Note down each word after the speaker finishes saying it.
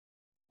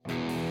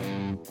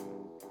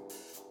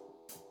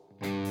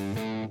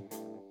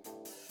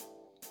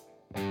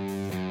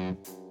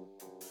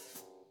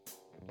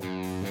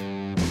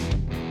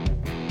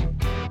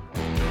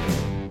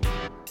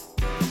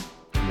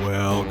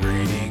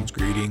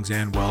Greetings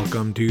and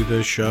welcome to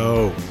the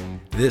show.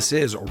 This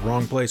is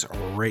Wrong Place,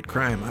 Right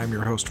Crime. I'm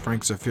your host,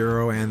 Frank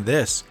Zafiro, and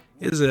this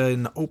is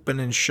an open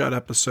and shut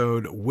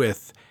episode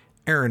with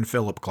Aaron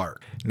Philip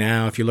Clark.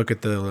 Now, if you look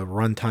at the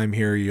runtime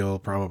here, you'll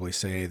probably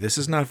say, this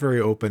is not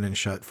very open and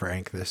shut,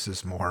 Frank. This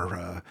is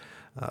more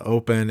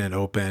open and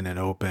open and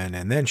open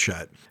and then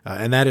shut.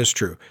 And that is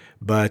true.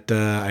 But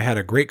I had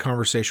a great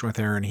conversation with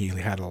Aaron. He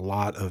had a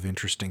lot of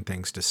interesting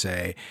things to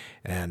say.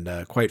 And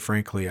quite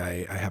frankly,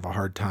 I have a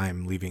hard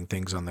time leaving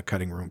things on the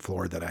cutting room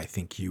floor that I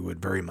think you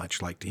would very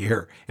much like to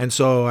hear. And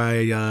so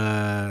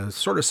I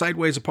sort of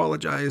sideways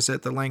apologize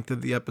at the length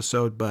of the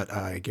episode, but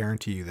I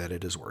guarantee you that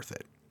it is worth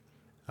it.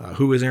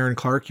 Who is Aaron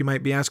Clark, you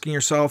might be asking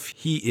yourself?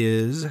 He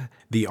is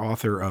the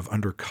author of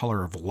Under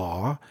Color of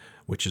Law,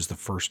 which is the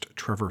first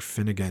Trevor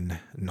Finnegan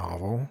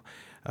novel.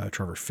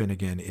 Trevor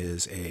Finnegan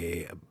is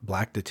a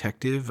black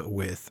detective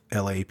with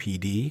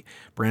LAPD,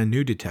 brand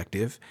new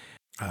detective.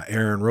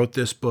 Aaron wrote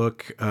this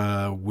book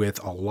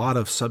with a lot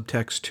of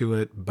subtext to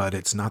it, but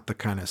it's not the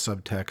kind of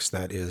subtext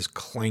that is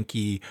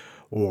clanky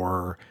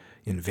or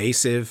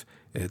invasive.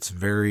 It's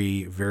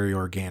very, very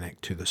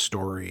organic to the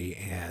story,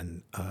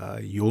 and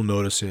you'll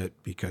notice it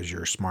because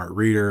you're a smart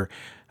reader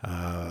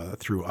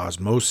through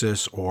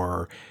osmosis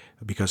or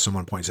because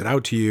someone points it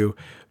out to you,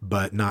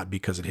 but not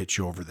because it hits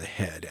you over the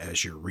head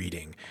as you're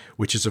reading,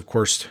 which is, of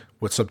course,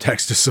 what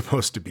subtext is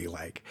supposed to be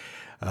like.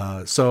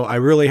 So I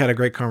really had a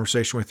great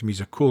conversation with him. He's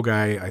a cool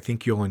guy. I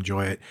think you'll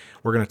enjoy it.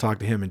 We're going to talk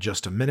to him in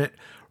just a minute,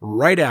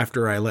 right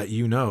after I let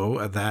you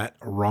know that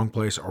Wrong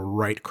Place,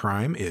 Right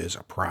Crime is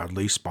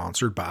proudly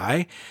sponsored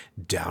by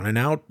Down and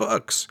Out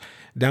Books.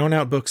 Down and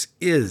Out Books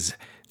is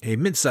a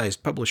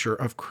mid-sized publisher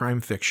of crime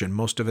fiction,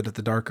 most of it at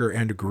the darker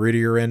and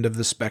grittier end of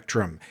the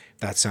spectrum. If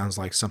that sounds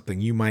like something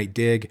you might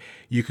dig,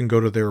 you can go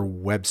to their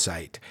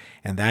website,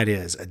 and that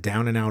is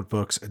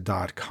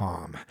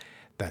downandoutbooks.com.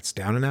 That's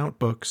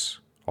downandoutbooks,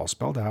 all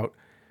spelled out,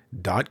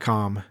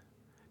 .com.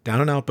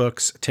 Down and Out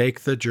Books, take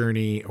the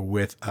journey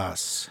with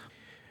us.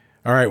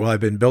 All right, well,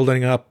 I've been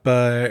building up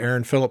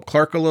Aaron Philip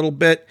Clark a little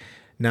bit.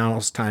 Now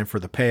it's time for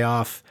the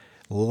payoff.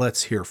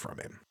 Let's hear from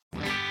him.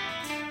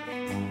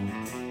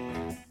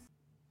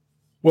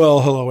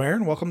 Well, hello,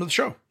 Aaron. Welcome to the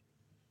show.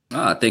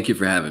 Thank you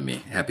for having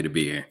me. Happy to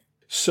be here.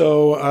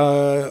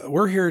 So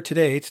we're here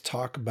today to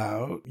talk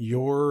about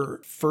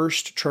your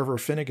first Trevor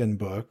Finnegan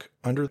book,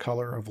 Under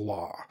Color of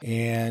Law.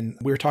 And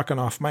we were talking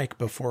off mic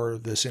before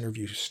this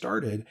interview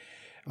started.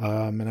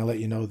 And I let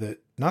you know that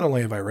not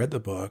only have I read the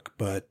book,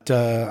 but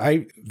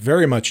I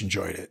very much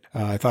enjoyed it.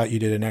 I thought you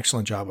did an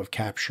excellent job of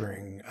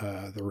capturing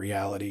the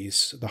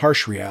realities, the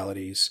harsh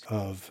realities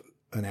of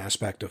an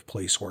aspect of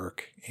police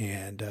work.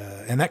 And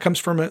that comes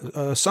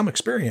from some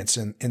experience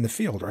in the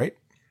field, right?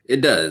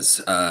 It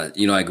does.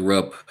 I grew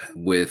up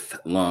with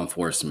law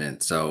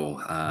enforcement,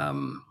 so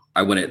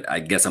I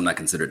guess I'm not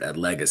considered a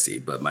legacy,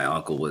 but my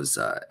uncle was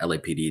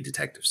LAPD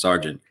detective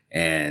sergeant.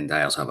 And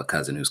I also have a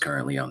cousin who's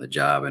currently on the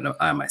job. And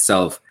I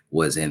myself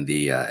was in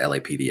the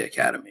LAPD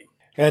academy.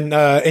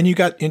 And you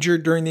got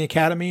injured during the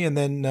academy and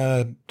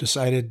then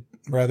decided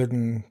rather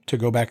than to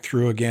go back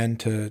through again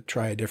to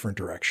try a different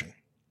direction.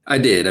 I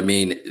did. I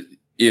mean,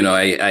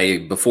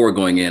 I before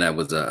going in, I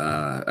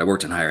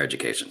worked in higher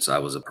education. So I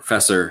was a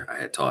professor. I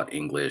had taught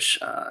English,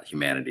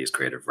 humanities,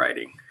 creative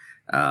writing.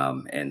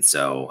 And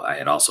so I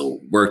had also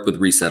worked with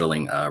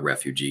resettling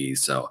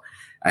refugees. So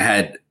I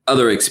had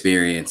other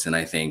experience. And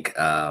I think,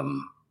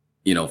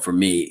 for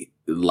me,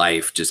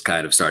 life just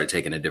kind of started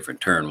taking a different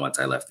turn once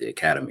I left the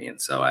academy.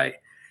 And so I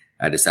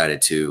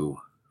decided to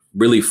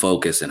really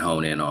focus and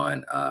hone in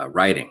on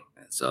writing.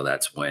 And so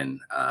that's when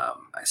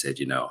I said,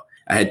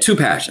 I had two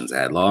passions. I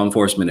had law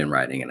enforcement and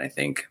writing. And I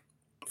think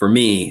for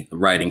me,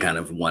 writing kind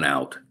of won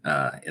out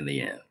in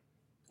the end.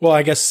 Well,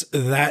 I guess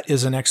that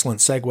is an excellent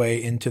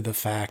segue into the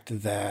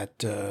fact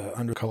that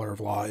Under Color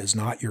of Law is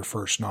not your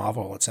first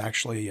novel. It's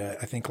actually,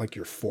 I think, like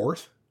your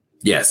fourth.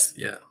 Yes.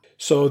 Yeah.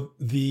 So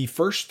the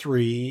first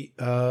three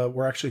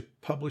were actually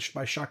published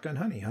by Shotgun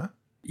Honey, huh?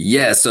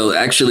 Yeah. So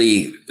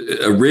actually,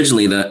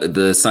 originally,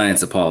 the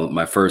Science of Paul,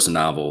 my first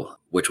novel,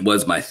 which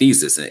was my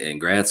thesis in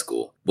grad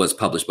school, was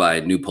published by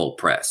Newpult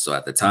Press. So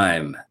at the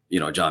time,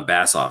 John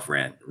Bassoff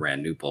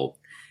ran Newpult.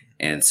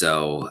 And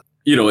so,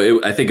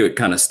 I think it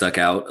kind of stuck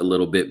out a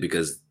little bit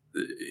because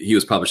he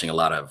was publishing a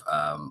lot of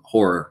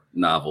horror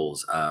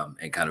novels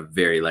and kind of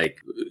very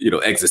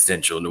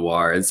existential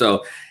noir. And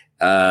so,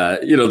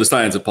 the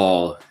Science of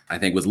Paul, I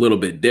think, was a little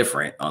bit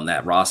different on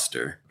that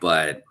roster,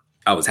 but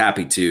I was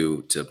happy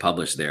to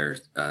publish there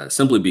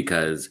simply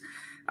because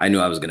I knew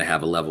I was going to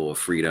have a level of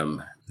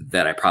freedom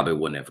that I probably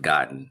wouldn't have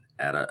gotten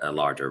at a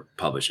larger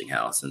publishing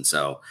house. And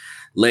so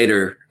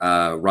later,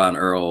 Ron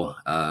Earl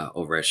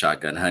over at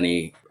Shotgun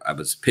Honey, I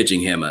was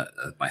pitching him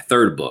my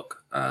third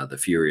book, The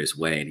Furious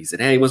Way. And he said,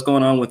 "Hey, what's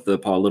going on with the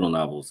Paul Little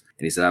novels?"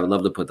 And he said, "I would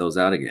love to put those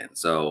out again."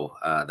 So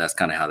that's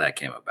kind of how that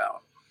came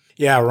about.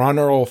 Yeah, Ron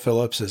Earl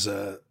Phillips is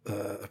a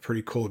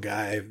pretty cool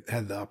guy. I've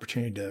had the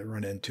opportunity to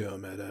run into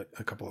him at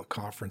a couple of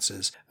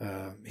conferences.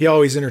 He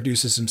always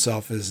introduces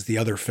himself as the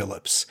other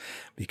Phillips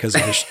because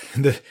of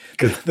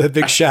the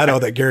big shadow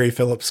that Gary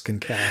Phillips can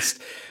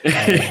cast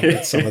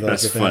at some of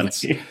those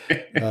events.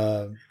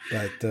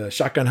 But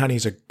Shotgun Honey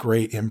is a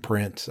great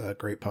imprint, a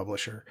great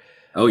publisher.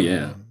 Oh,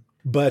 yeah.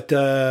 But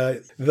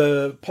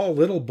the Paul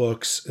Little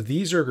books,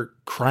 these are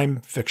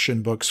crime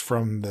fiction books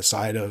from the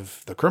side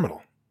of the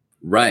criminal.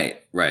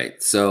 Right,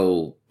 right.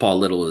 So Paul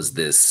Little is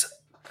this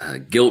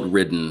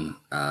guilt-ridden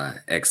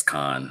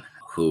ex-con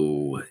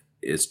who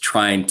is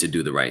trying to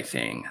do the right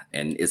thing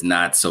and is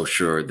not so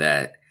sure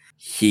that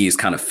he's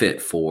kind of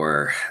fit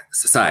for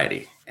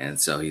society. And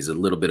so he's a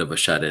little bit of a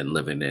shut-in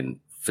living in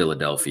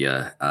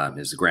Philadelphia.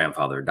 His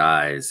grandfather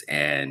dies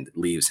and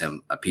leaves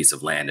him a piece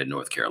of land in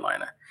North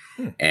Carolina.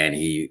 And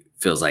he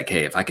feels like,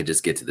 hey, if I could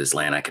just get to this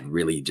land, I could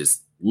really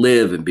just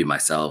live and be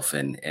myself.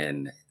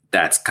 And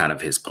that's kind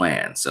of his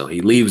plan. So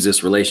he leaves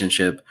this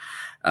relationship,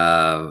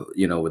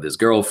 with his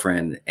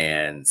girlfriend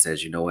and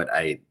says, you know what,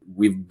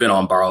 we've been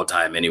on borrowed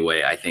time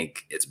anyway. I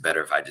think it's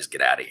better if I just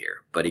get out of here.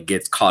 But he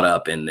gets caught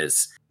up in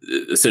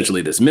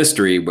essentially this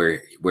mystery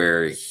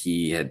where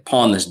he had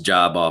pawned this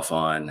job off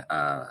on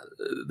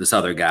this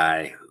other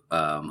guy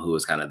who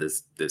was kind of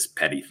this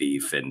petty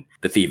thief, and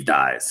the thief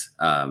dies,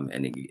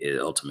 and he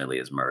ultimately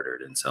is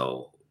murdered. And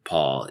so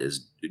Paul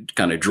is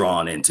kind of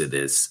drawn into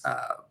this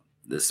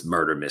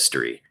murder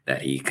mystery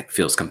that he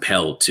feels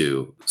compelled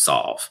to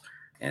solve.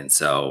 And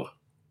so,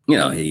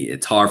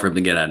 it's hard for him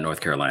to get out of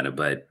North Carolina,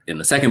 but in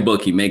the second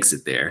book, he makes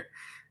it there.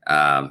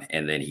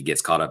 And then he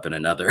gets caught up in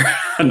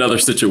another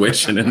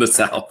situation in the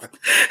South,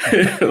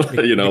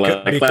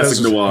 like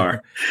classic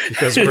noir.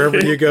 Because wherever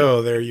you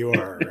go, there you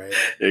are, right?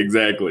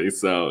 Exactly.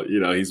 So,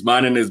 he's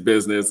minding his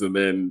business, and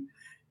then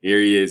here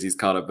he is. He's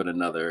caught up in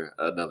another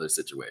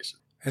situation.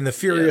 And The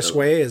Furious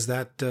Way, is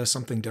that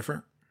something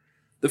different?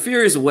 The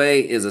Furious Way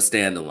is a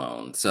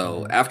standalone.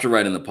 So after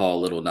writing the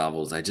Paul Little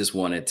novels, I just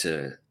wanted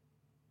to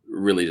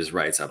really just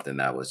write something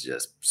that was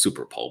just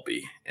super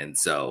pulpy. And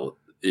so,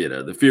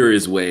 The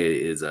Furious Way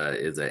is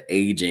a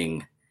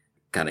aging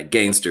kind of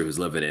gangster who's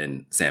living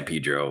in San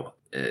Pedro,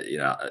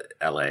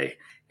 LA.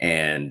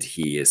 And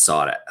he is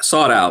sought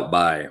out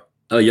by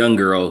a young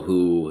girl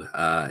who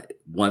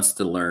wants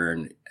to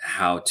learn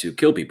how to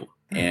kill people.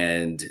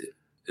 And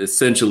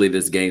essentially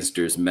this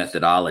gangster's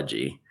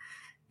methodology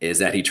is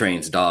that he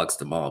trains dogs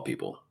to maul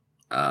people.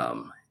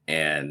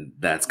 And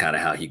that's kind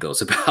of how he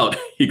goes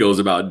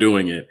about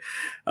doing it.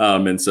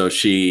 And so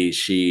she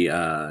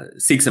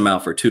seeks him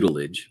out for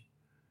tutelage.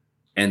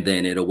 And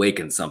then it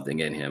awakens something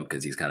in him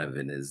because he's kind of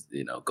in his,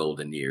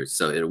 golden years.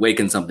 So it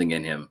awakens something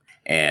in him,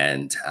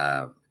 and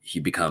he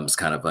becomes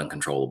kind of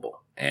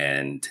uncontrollable.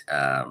 And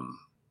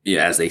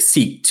as they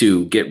seek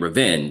to get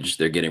revenge,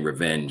 they're getting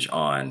revenge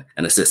on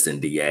an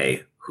assistant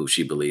DA who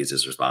she believes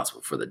is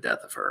responsible for the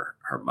death of her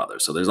mother.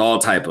 So there's all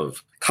type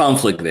of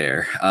conflict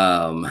there.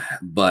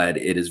 But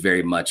it is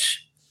very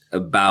much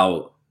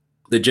about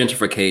the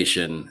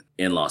gentrification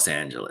in Los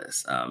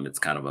Angeles. It's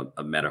kind of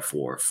a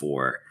metaphor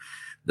for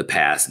the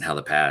past and how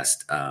the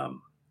past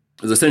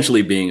is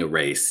essentially being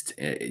erased,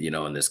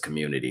 in this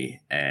community.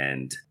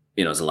 And,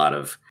 it's a lot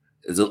of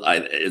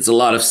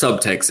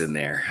subtext in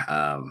there,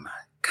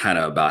 kind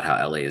of about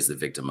how LA is the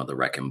victim of the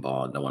wrecking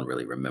ball. No one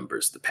really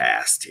remembers the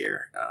past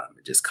here.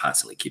 It just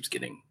constantly keeps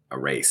getting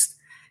erased.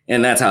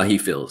 And that's how he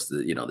feels.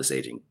 This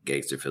aging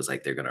gangster feels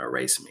like they're going to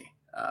erase me.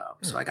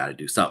 So I got to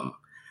do something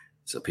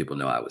so people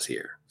know I was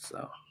here.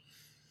 So,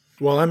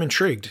 well, I'm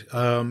intrigued.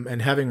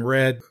 And having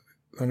read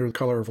Under the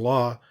Color of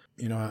Law,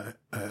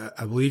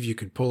 I believe you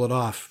could pull it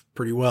off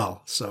pretty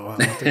well. So I'll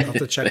have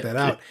to check that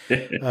out.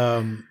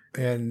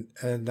 And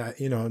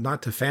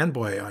not to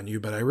fanboy on you,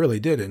 but I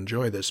really did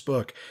enjoy this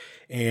book.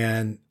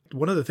 And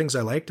one of the things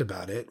I liked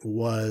about it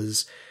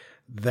was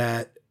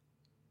that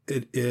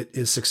it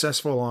is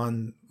successful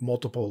on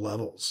multiple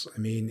levels. I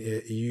mean,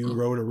 you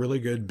wrote a really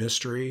good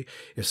mystery.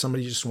 If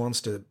somebody just wants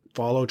to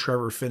follow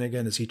Trevor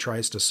Finnegan as he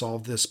tries to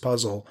solve this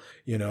puzzle,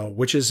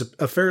 which is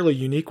a fairly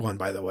unique one,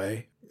 by the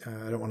way.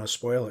 I don't want to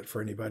spoil it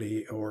for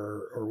anybody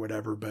or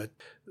whatever, but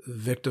the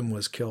victim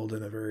was killed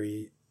in a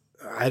very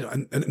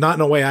not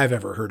in a way I've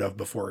ever heard of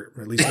before,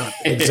 or at least not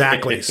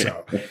exactly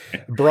so.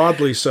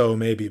 Broadly so,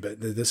 maybe, but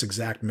this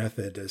exact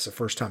method is the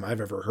first time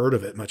I've ever heard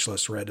of it, much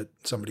less read it.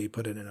 Somebody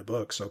put it in a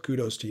book. So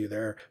kudos to you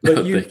there. But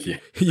thank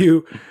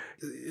you.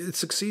 It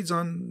succeeds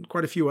on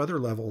quite a few other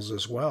levels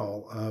as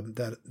well,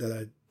 that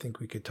I think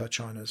we could touch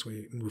on as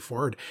we move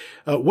forward.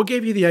 What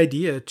gave you the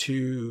idea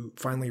to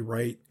finally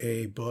write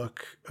a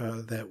book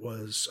that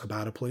was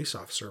about a police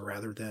officer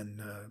rather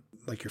than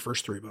like your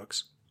first three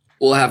books?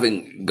 Well,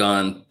 having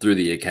gone through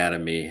the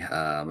academy,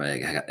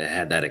 I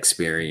had that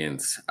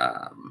experience.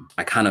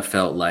 I kind of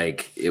felt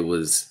like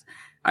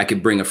I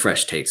could bring a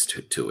fresh taste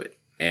to it.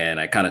 And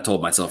I kind of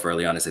told myself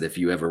early on, I said, if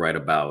you ever write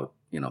about,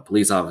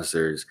 police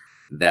officers,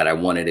 that I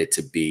wanted it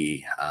to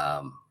be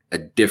a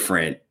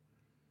different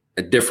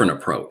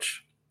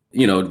approach,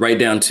 right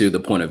down to the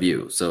point of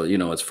view. So,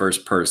 it's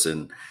first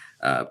person.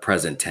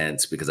 present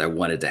tense because I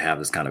wanted to have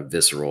this kind of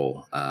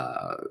visceral.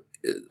 I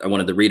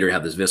wanted the reader to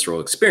have this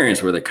visceral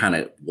experience where they're kind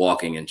of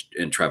walking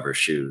in Trevor's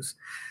shoes,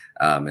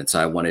 and so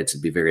I wanted it to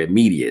be very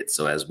immediate.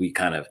 So as we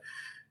kind of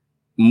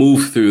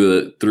move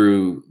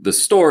through the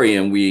story,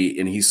 and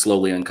he's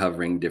slowly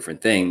uncovering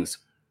different things,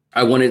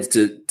 I wanted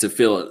to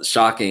feel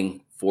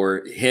shocking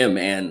for him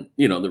and,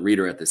 the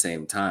reader at the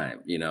same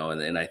time,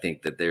 and I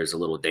think that there's a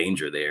little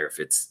danger there if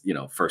it's,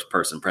 first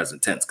person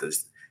present tense,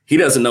 because he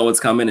doesn't know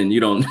what's coming and you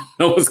don't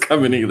know what's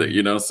coming either,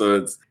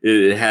 so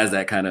it has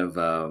that kind of,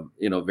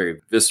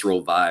 very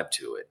visceral vibe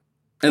to it.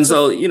 And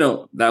so,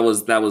 that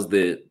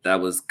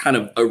was kind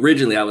of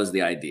originally that was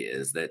the idea,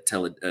 is that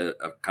tell a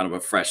kind of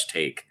a fresh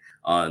take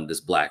on this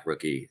Black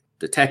rookie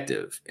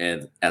detective.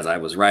 And as I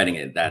was writing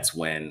it, that's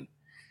when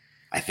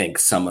I think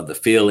some of the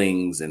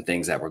feelings and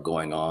things that were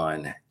going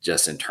on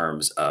just in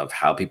terms of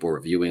how people were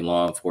viewing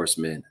law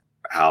enforcement,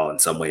 how in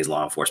some ways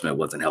law enforcement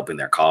wasn't helping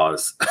their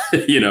cause,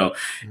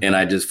 and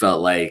I just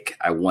felt like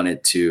I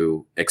wanted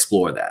to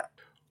explore that.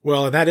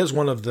 Well, that is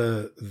one of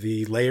the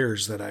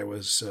layers that I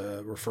was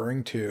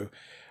referring to.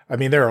 I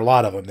mean, there are a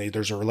lot of them.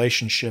 There's a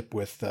relationship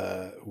with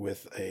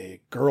a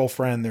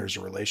girlfriend. There's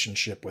a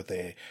relationship with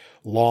a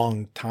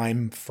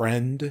longtime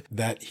friend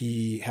that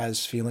he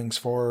has feelings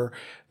for.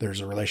 There's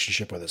a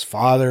relationship with his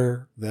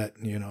father that,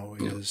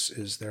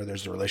 is there.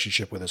 There's a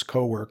relationship with his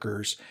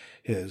coworkers,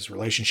 his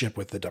relationship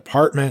with the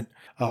department,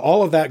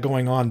 all of that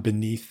going on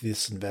beneath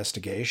this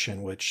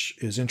investigation, which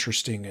is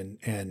interesting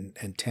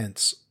and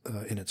tense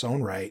in its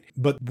own right.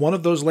 But one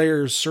of those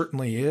layers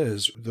certainly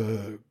is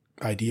the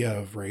idea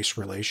of race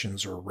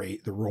relations, or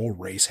the role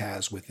race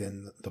has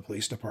within the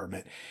police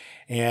department.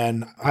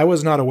 And I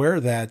was not aware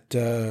that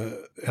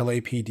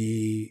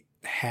LAPD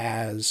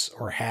has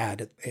or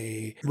had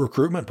a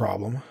recruitment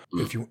problem.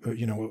 If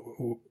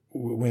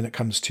when it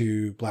comes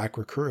to Black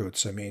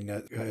recruits, I mean,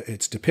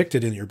 it's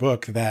depicted in your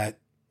book that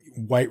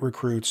white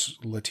recruits,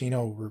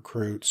 Latino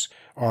recruits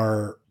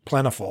are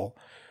plentiful,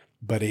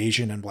 but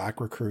Asian and Black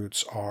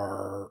recruits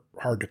are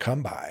hard to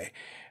come by.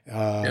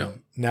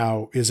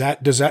 Now, is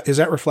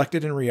that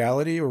reflected in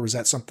reality, or was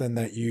that something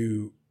that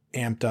you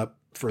amped up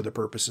for the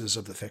purposes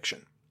of the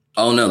fiction?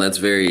 Oh no, that's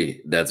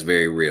very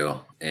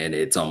real, and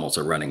it's almost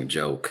a running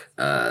joke.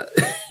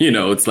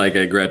 It's like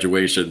at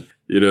graduation.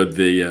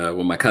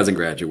 When my cousin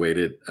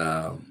graduated,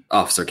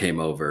 officer came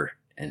over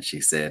and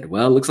she said,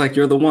 "Well, it looks like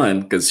you're the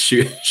one," because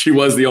she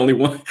was the only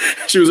one.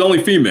 She was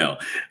only female,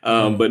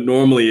 but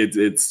normally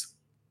it's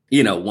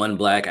one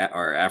Black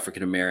or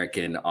African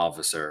American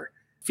officer,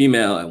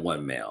 female, and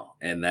one male,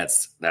 and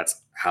that's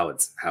how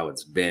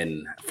it's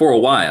been for a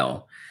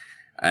while.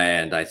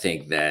 And I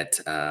think that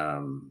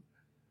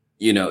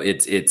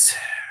it's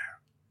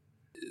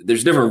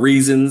there's different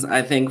reasons,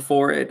 I think,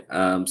 for it.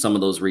 Some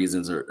of those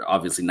reasons are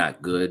obviously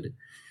not good,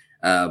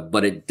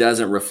 but it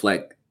doesn't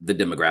reflect the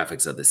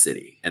demographics of the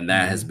city, and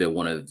that has been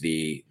one of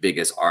the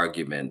biggest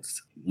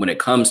arguments when it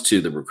comes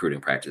to the recruiting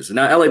practice.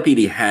 Now,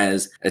 LAPD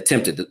has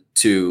attempted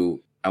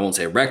to, I won't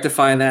say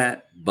rectify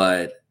that,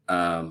 but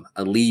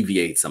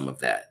alleviate some of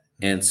that.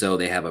 And so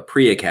they have a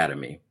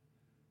pre-academy,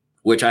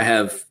 which I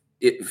have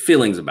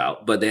feelings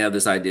about, but they have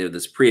this idea of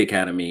this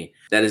pre-academy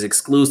that is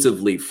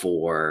exclusively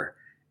for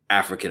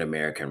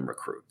African-American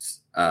recruits,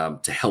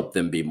 to help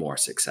them be more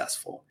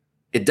successful.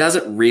 It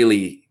doesn't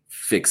really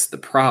fix the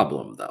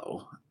problem,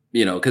 though,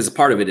 because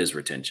part of it is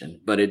retention,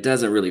 but it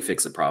doesn't really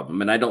fix the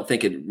problem. And I don't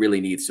think it really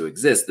needs to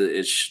exist.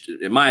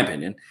 In my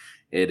opinion,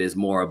 it is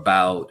more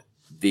about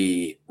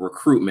the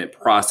recruitment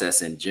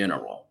process in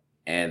general.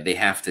 And they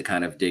have to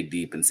kind of dig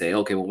deep and say,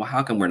 okay, well,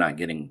 how come we're not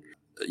getting,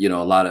 a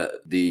lot of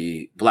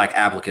the Black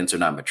applicants are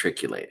not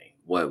matriculating?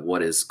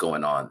 What is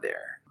going on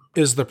there?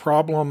 Is the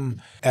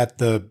problem at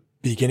the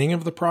beginning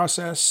of the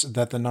process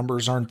that the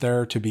numbers aren't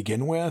there to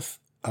begin with?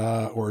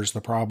 Or is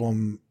the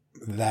problem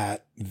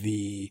that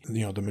the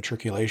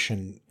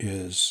matriculation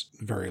is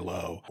very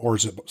low? Or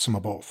is it some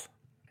of both?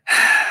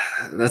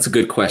 That's a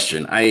good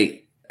question.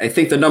 I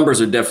think the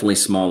numbers are definitely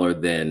smaller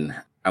than,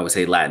 I would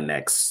say,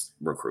 Latinx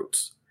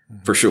recruits.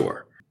 For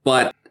sure.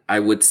 But I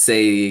would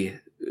say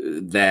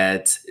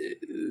that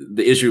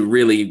the issue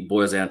really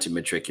boils down to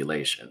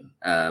matriculation.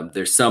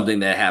 There's something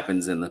that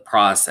happens in the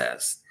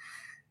process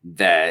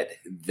that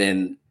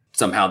then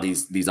somehow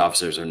these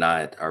officers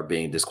are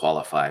being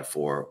disqualified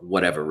for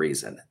whatever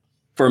reason.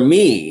 For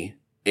me,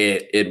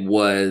 it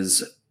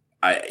was,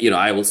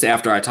 I will say,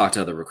 after I talked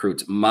to other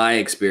recruits, my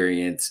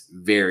experience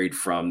varied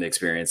from the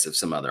experience of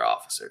some other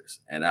officers.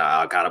 And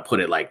I'll kind of put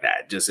it like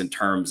that, just in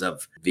terms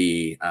of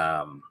the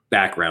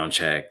background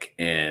check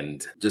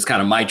and just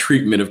kind of my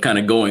treatment of kind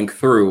of going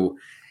through.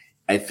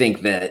 I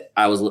think that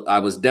I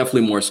was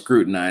definitely more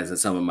scrutinized than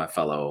some of my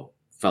fellow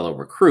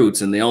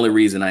recruits. And the only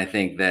reason I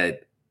think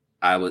that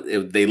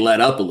they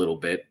let up a little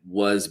bit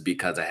was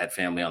because I had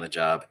family on the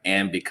job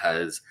and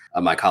because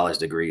of my college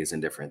degrees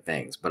and different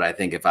things. But I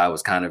think if I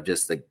was kind of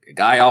just a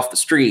guy off the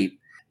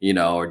street,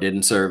 or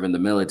didn't serve in the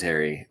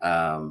military,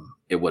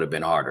 it would have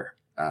been harder.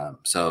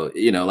 So,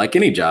 like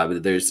any job,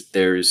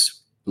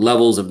 there's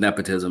levels of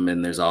nepotism,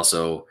 and there's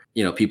also,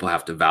 people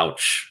have to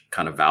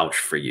kind of vouch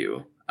for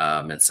you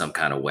in some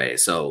kind of way.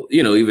 So,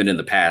 even in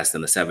the past,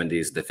 in the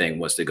 70s, the thing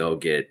was to go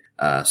get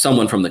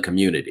someone from the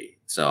community.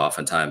 So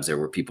oftentimes there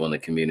were people in the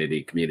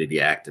community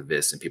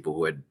activists, and people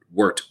who had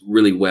worked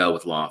really well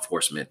with law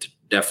enforcement,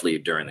 definitely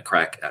during the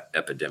crack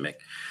epidemic,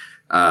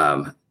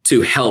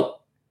 to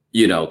help,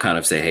 kind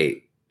of say,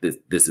 hey,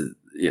 this is,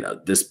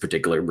 this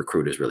particular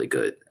recruit is really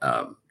good.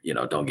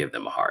 Don't give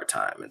them a hard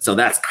time. And so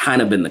that's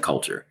kind of been the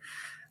culture,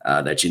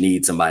 that you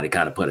need somebody to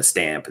kind of put a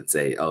stamp and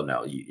say, oh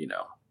no,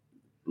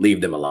 leave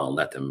them alone,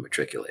 let them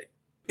matriculate.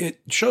 It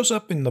shows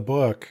up in the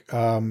book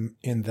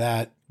in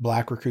that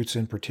Black recruits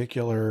in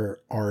particular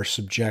are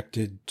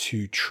subjected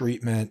to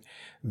treatment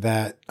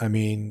that, I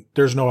mean,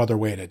 there's no other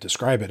way to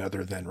describe it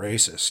other than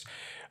racist.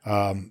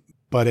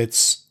 But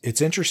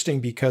it's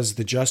interesting because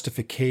the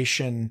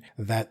justification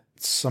that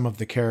some of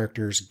the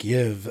characters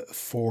give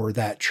for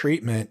that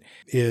treatment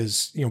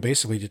is,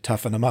 basically to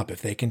toughen them up.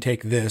 If they can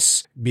take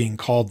this, being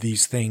called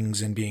these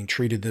things and being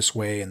treated this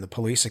way in the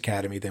police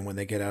academy, then when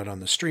they get out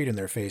on the street and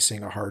they're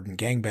facing a hardened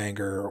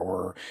gangbanger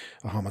or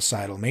a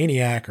homicidal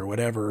maniac or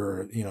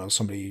whatever,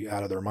 somebody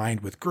out of their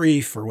mind with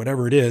grief or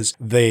whatever it is,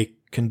 they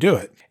can do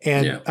it.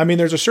 And yeah. I mean,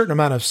 there's a certain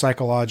amount of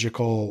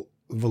psychological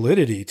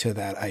validity to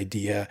that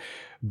idea,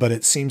 but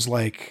it seems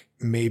like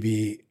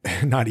maybe,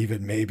 not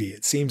even maybe,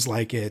 it seems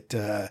like it,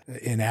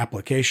 in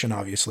application,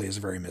 obviously, is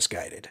very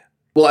misguided.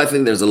 Well, I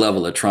think there's a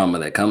level of trauma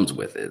that comes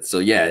with it. So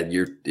yeah,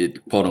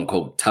 it quote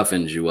unquote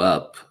toughens you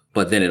up,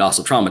 but then it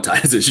also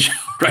traumatizes you,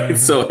 right? Mm-hmm.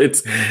 So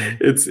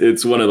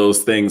it's one of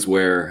those things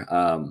where,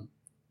 and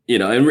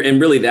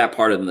really that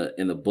part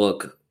in the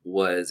book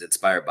was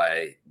inspired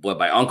by what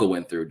my uncle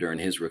went through during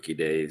his rookie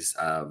days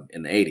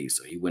in the 80s.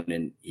 So he went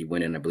in,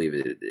 I believe,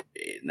 in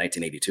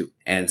 1982.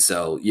 And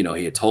so,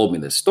 he had told me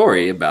this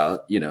story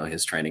about,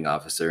 his training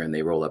officer, and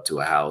they roll up to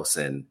a house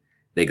and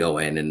they go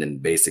in, and then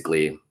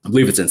basically, I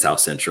believe it's in South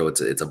Central.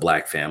 It's a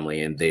Black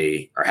family, and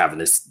they are having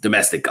this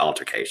domestic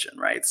altercation,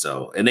 right?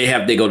 So, and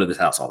they go to this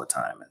house all the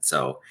time. And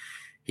so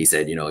he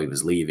said, he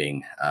was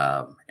leaving,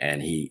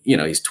 and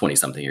he's 20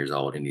 something years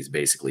old, and he's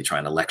basically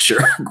trying to lecture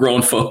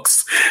grown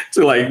folks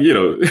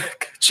to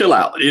chill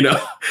out,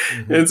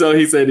 Mm-hmm. And so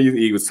he said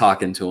he was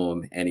talking to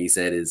him, and he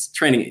said his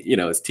training,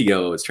 his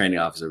TO, his training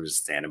officer, was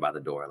standing by the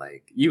door,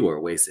 like, you are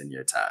wasting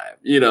your time,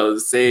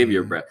 save mm-hmm.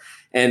 your breath.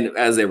 And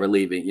as they were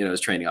leaving, his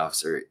training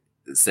officer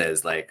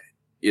says, like,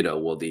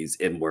 well, these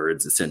N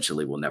words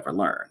essentially will never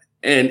learn.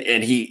 And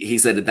he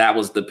said that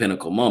was the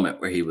pinnacle moment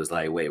where he was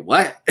like, wait,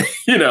 what?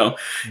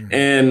 Mm-hmm.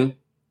 And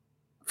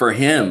for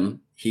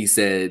him, he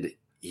said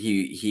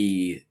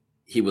he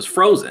was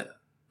frozen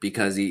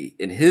because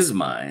in his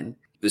mind,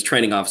 this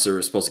training officer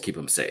was supposed to keep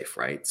him safe,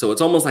 right? So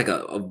it's almost like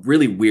a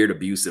really weird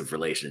abusive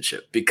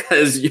relationship,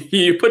 because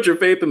you put your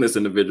faith in this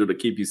individual to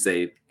keep you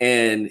safe,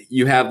 and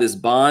you have this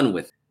bond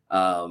with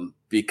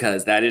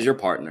because that is your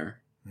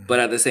partner. Mm-hmm. But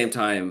at the same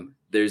time,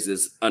 there's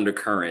this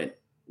undercurrent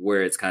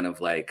where it's kind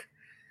of like,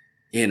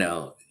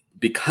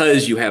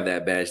 because you have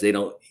that badge,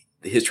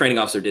 his training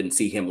officer didn't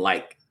see him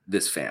like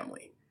this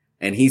family.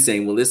 And he's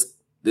saying, well,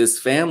 this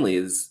family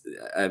is,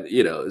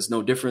 is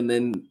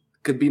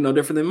could be no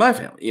different than my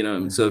family,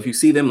 Mm-hmm. So if you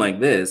see them like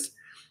this,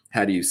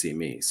 how do you see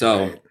me?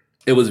 So right.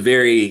 It was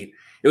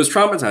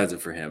traumatizing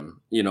for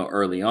him,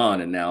 early on.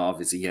 And now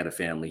obviously he had a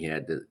family he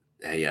had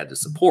to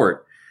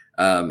support.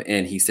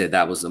 And he said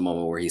that was the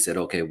moment where he said,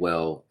 okay,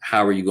 well,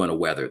 how are you going to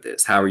weather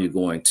this? How are you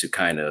going to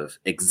kind of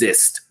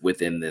exist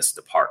within this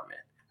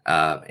department?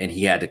 And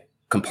he had to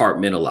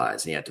compartmentalize,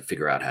 and he had to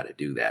figure out how to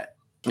do that.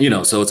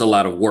 So it's a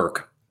lot of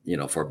work,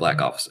 for a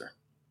Black officer.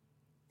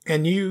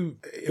 And you,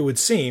 it would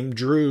seem,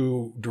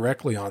 drew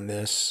directly on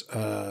this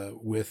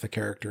with a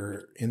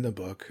character in the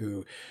book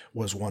who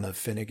was one of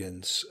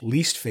Finnegan's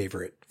least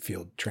favorite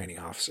field training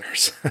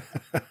officers.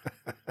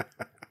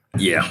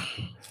 Yeah.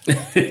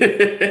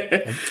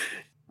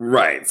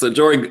 Right. So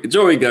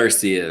Joey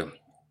Garcia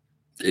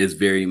is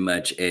very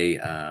much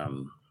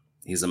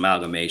he's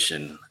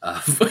amalgamation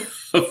of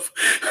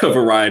a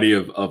variety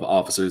of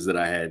officers that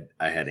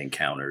I had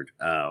encountered.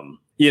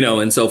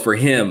 And so for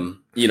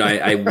him,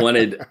 I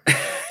wanted.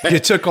 You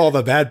took all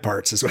the bad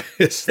parts as well.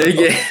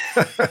 Yeah.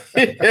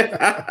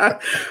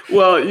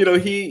 Well,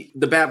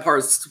 the bad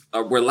parts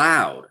were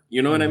loud.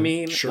 You know what I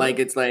mean? Sure. Like,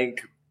 it's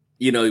like,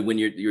 when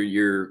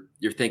you're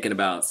thinking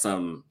about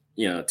some,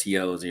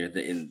 TOs,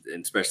 and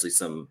especially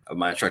some of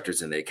my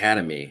instructors in the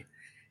academy,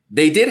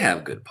 they did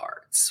have good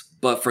parts,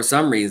 but for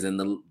some reason,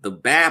 the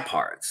bad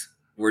parts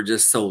were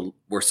so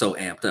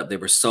amped up. They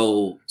were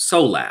so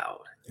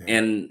loud. Yeah.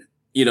 And,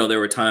 there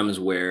were times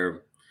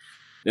where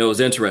it was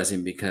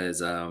interesting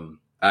because,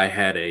 I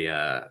had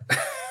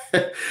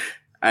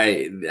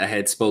I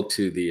had spoke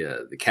to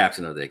the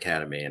captain of the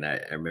academy, and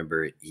I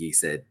remember he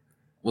said,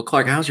 well,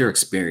 Clark, how's your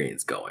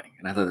experience going?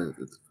 And I thought it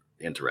was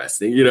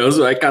interesting,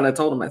 so I kind of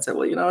told him, I said,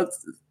 well,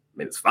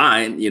 it's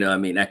fine.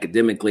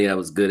 Academically, I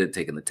was good at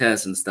taking the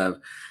tests and stuff.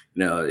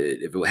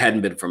 If it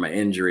hadn't been for my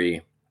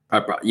injury,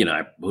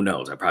 who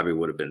knows, I probably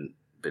would have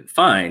been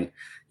fine,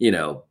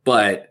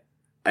 but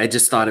I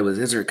just thought it was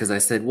interesting because I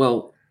said,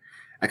 well,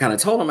 I kind of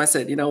told him, I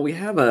said, we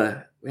have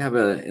a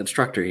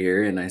instructor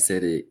here, and I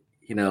said,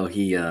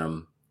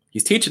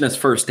 he's teaching us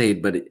first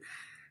aid, but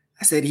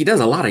I said he does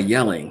a lot of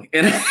yelling,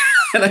 and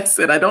and I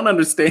said I don't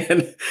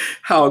understand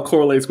how it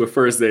correlates with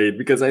first aid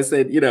because I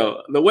said,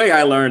 the way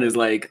I learn is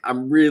like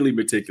I'm really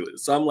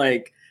meticulous, so I'm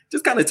like,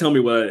 just kind of tell me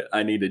what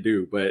I need to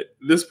do. But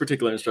this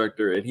particular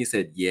instructor, and he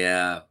said,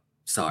 yeah,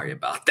 sorry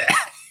about that.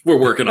 We're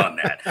working on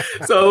that.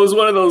 So it was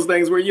one of those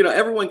things where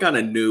everyone kind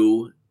of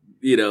knew,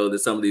 that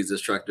some of these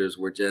instructors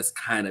were just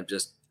kind of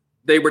just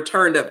they were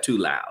turned up too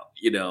loud.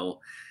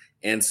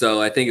 And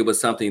so I think it was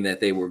something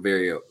that they were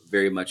very,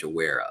 very much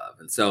aware of.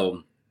 And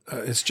so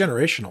it's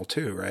generational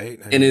too, right?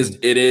 It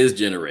is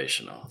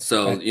generational.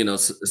 So,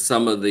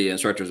 some of the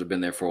instructors have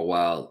been there for a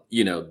while.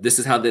 This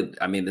is how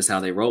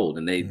they rolled,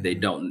 and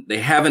they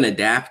haven't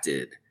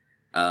adapted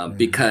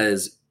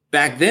because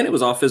back then it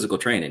was all physical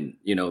training.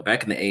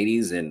 Back in the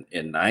 80s and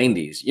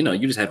 90s,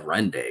 you just had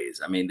run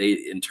days. I mean,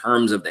 in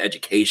terms of the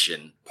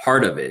education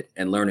part of it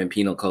and learning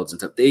penal codes and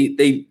stuff,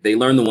 they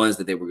learned the ones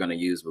that they were going to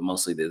use, but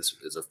mostly this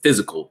is a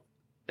physical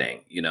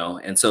thing,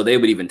 and so they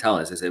would even tell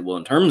us, they said, well,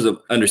 in terms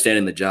of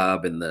understanding the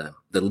job and the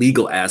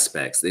legal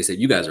aspects, they said,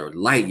 you guys are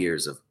light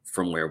years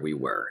from where we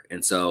were.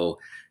 And so,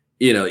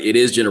 it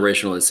is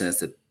generational in the sense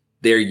that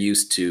they're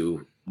used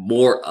to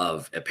more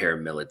of a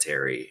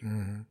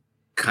paramilitary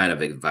kind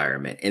of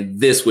environment.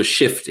 And this was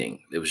shifting.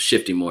 It was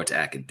shifting more to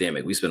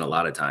academic. We spent a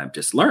lot of time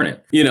just learning,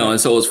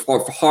 and so it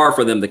was hard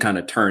for them to kind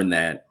of turn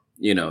that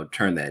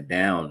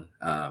down.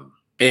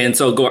 And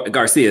so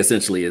Garcia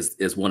essentially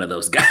is one of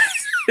those guys.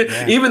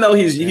 Yeah. Even though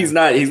he's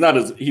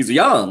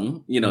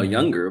young,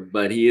 younger,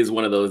 but he is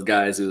one of those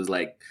guys who's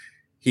like,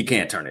 he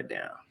can't turn it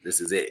down. This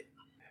is it.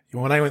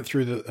 When I went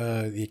through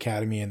the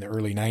academy in the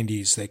early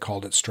 90s, they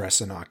called it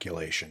stress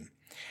inoculation,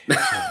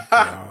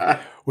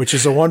 which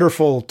is a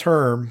wonderful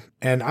term.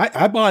 And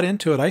I bought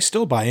into it. I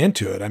still buy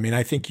into it. I mean,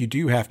 I think you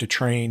do have to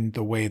train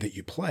the way that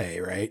you play,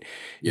 right?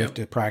 You have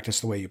to practice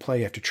the way you play.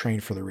 You have to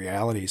train for the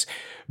realities,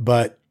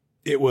 but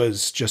it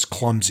was just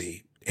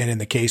clumsy. And in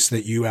the case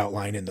that you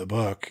outline in the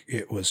book,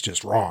 it was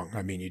just wrong.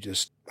 I mean,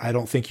 I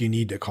don't think you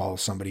need to call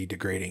somebody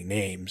degrading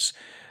names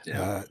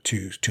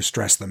to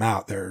stress them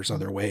out. There's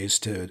other ways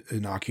to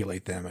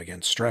inoculate them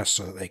against stress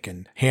so that they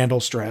can handle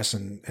stress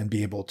and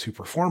be able to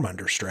perform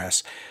under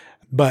stress.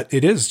 But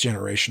it is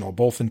generational,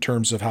 both in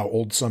terms of how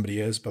old somebody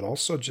is, but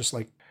also just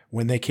like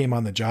when they came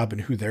on the job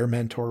and who their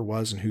mentor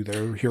was and who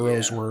their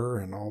heroes were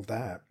and all of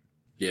that.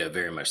 Yeah,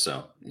 very much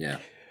so. Yeah.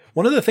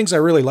 One of the things I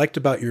really liked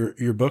about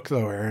your book,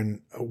 though,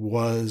 Aaron,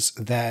 was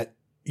that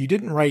you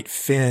didn't write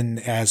Finn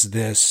as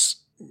this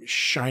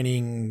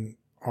shining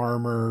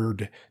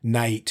armored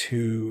knight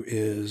who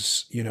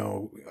is,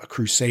 a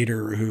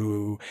crusader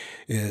who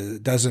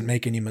doesn't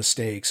make any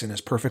mistakes and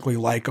is perfectly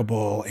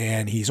likable,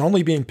 and he's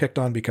only being picked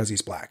on because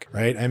he's black,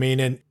 right? I mean,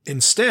 and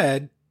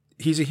instead,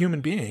 he's a human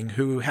being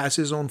who has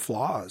his own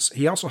flaws.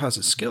 He also has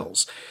his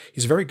skills.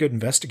 He's a very good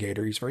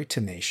investigator. He's very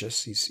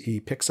tenacious. He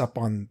picks up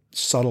on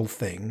subtle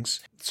things.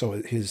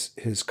 So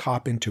his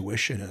cop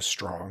intuition is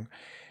strong.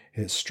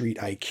 His street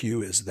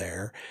IQ is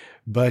there,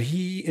 but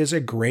he is a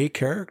gray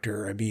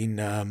character. I mean,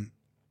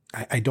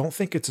 I don't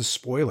think it's a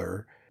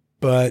spoiler,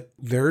 but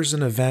there's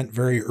an event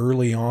very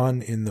early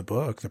on in the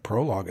book, the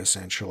prologue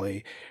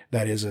essentially,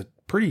 that is a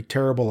pretty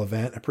terrible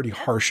event, a pretty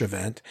harsh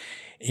event.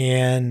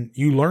 And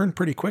you learn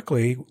pretty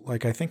quickly,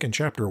 like I think in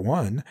chapter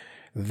 1,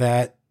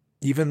 that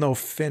even though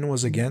Finn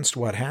was against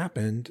what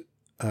happened,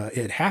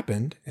 it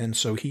happened. And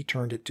so he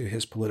turned it to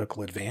his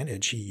political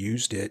advantage. He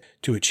used it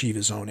to achieve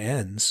his own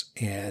ends.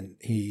 And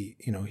he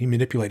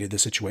manipulated the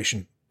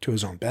situation to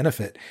his own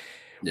benefit.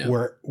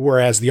 Yeah.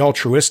 Whereas the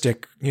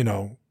altruistic,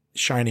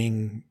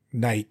 shining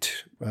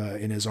knight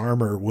in his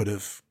armor would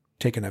have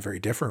taken a very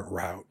different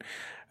route.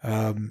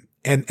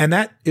 And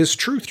that is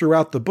true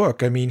throughout the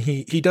book. I mean,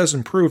 he does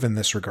improve in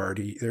this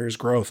regard. There's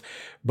growth,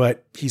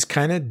 but he's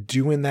kind of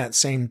doing that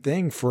same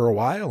thing for a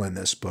while in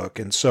this book.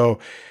 And so,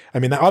 I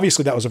mean,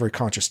 obviously that was a very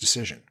conscious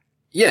decision.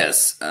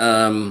 Yes.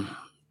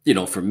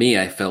 For me,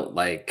 I felt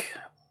like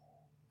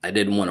I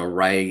didn't want to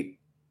write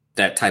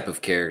that type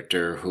of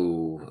character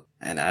who,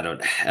 and I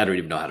don't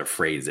even know how to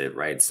phrase it,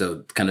 right?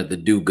 So kind of the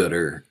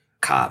do-gooder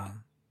cop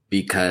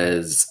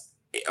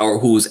or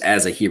who's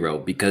as a hero,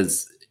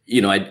 because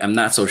I'm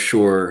not so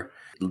sure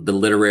the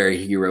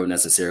literary hero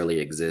necessarily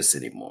exists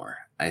anymore.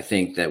 I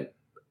think that,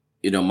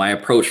 my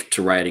approach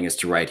to writing is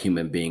to write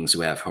human beings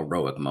who have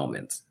heroic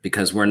moments,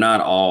 because we're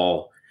not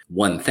all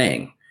one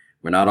thing.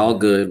 We're not all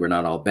good. We're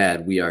not all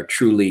bad. We are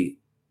truly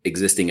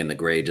existing in the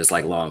gray, just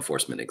like law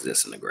enforcement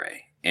exists in the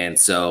gray. And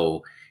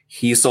so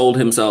he sold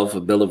himself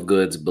a bill of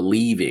goods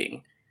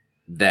believing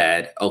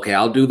that, okay,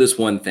 I'll do this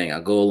one thing.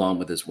 I'll go along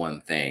with this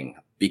one thing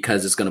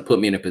because it's going to put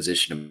me in a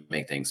position to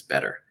make things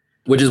better.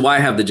 Which is why I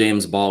have the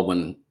James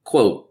Baldwin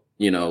quote,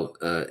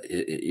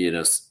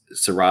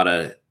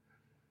 Serrata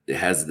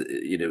has,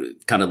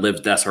 kind of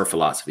lived, that's her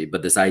philosophy.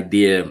 But this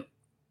idea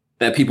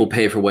that people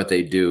pay for what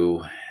they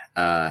do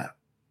by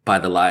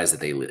the lives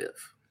that they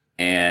live,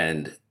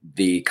 and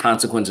the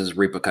consequences,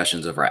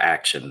 repercussions of our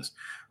actions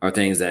are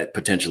things that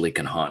potentially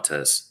can haunt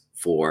us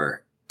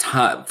for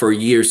time, for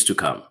years to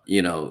come,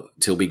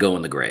 till we go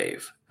in the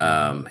grave,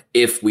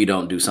 if we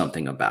don't do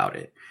something about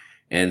it.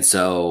 And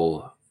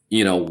so,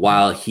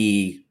 while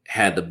he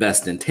had the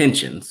best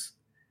intentions,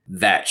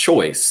 that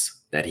choice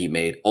that he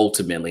made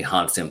ultimately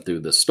haunts him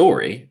throughout the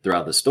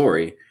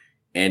story.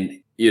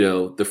 And,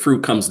 the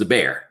fruit comes to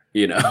bear,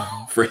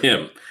 for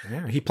him.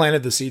 Yeah, he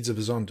planted the seeds of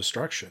his own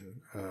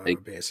destruction,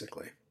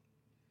 basically.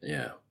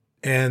 Yeah.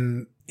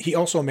 And he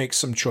also makes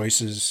some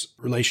choices,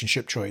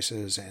 relationship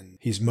choices, and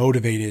he's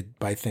motivated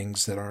by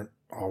things that aren't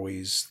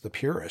always the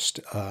purest,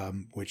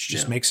 which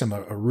just makes him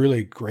a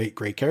really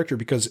great character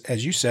because,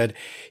 as you said,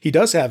 he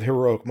does have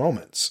heroic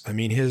moments. I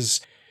mean,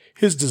 his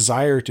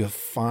desire to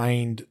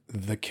find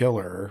the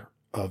killer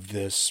of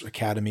this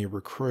academy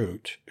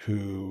recruit,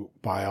 who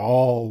by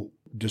all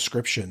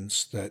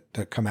descriptions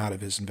that come out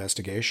of his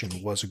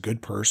investigation was a good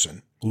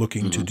person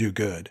looking to do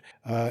good,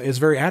 is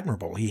very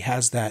admirable. He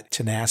has that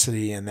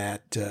tenacity and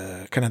that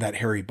kind of that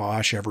Harry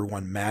Bosch,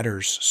 everyone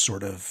matters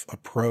sort of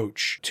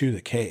approach to the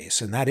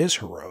case. And that is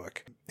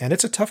heroic. And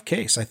it's a tough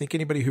case. I think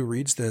anybody who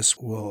reads this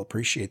will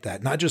appreciate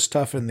that. Not just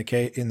tough in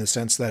the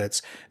sense that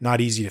it's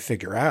not easy to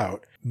figure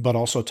out, but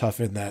also tough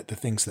in that the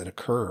things that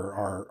occur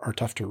are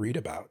tough to read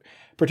about.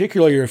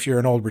 Particularly if you're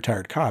an old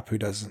retired cop who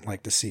doesn't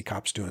like to see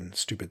cops doing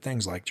stupid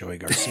things like Joey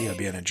Garcia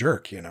being a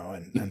jerk,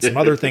 and some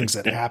other things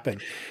that happen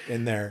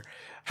in there.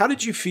 How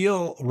did you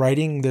feel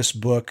writing this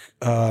book?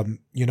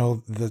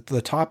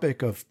 The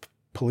topic of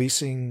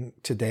policing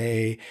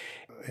today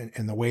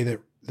and the way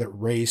that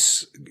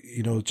race,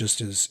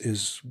 just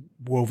is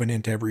woven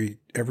into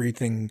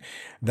everything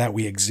that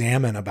we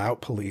examine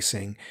about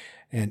policing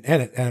and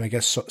I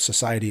guess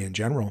society in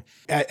general.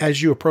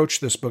 As you approach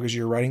this book, as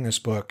you're writing this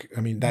book, I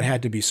mean, that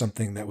had to be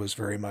something that was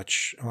very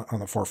much on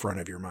the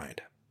forefront of your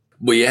mind.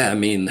 Well, yeah, I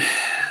mean,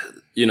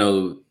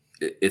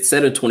 it's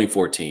set in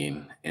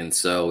 2014. And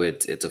so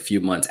it's a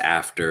few months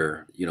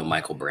after,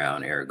 Michael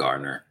Brown, Eric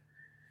Garner.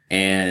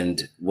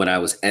 And when I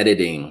was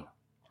editing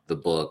the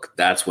book,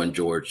 that's when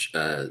George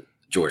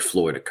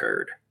Floyd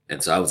occurred.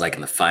 And so I was like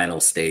in the final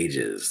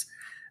stages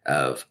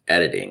of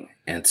editing.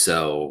 And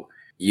so,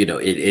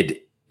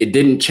 it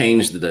didn't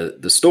change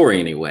the story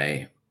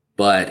anyway,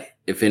 but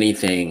if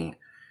anything,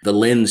 the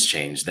lens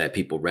changed that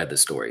people read the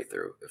story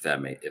through, if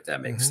that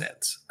makes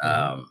sense.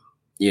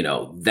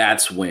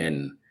 That's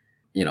when,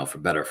 for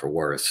better or for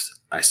worse,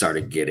 I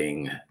started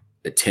getting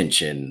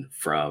attention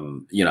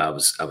from, I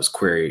was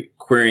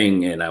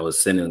querying and I was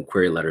sending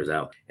query letters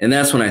out. And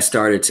that's when I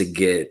started to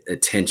get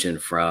attention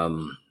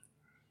from,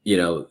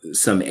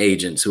 some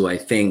agents who I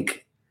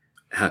think,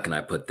 how can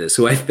I put this?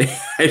 Who I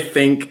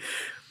think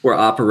were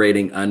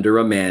operating under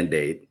a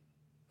mandate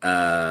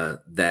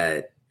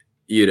that,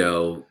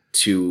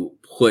 to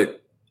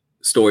put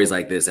stories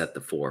like this at the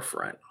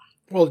forefront.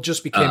 Well, it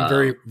just became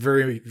very,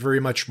 very,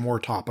 very much more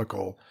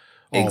topical.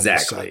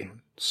 Exactly.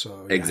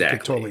 So exactly. I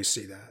could totally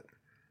see that.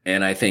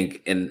 And I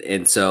think,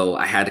 and so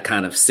I had to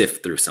kind of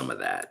sift through some of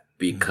that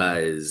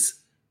because,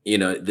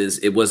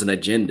 it was an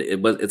agenda.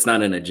 It's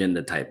not an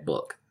agenda type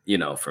book.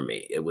 For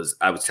me,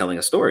 I was telling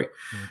a story,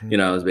 it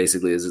was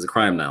basically, this is a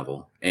crime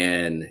novel.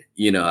 And,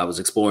 I was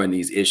exploring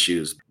these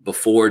issues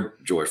before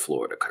George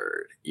Floyd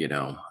occurred,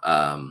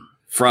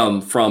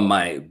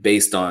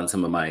 based on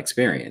some of my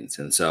experience.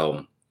 And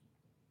so,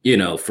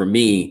 for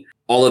me,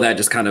 all of that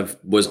just kind of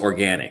was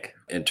organic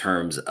in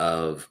terms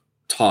of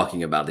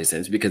talking about these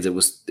things because it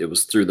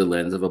was through the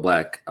lens of a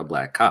black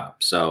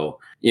cop. So,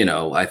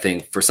 I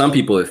think for some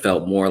people, it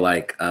felt more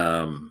like,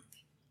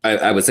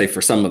 I would say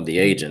for some of the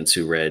agents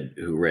who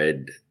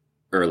read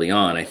early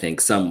on, I think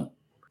some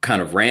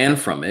kind of ran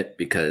from it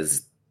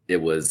because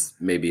it was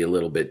maybe a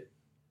little bit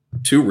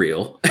too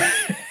real,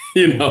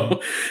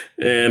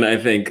 and I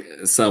think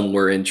some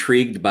were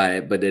intrigued by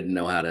it, but didn't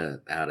know how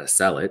to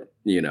sell it,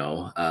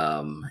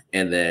 and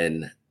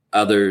then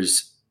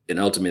others, and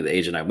ultimately the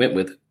agent I went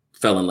with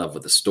fell in love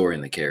with the story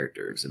and the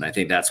characters. And I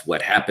think that's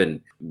what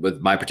happened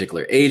with my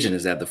particular agent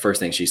is that the first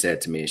thing she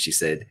said to me is she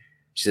said,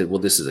 well,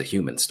 this is a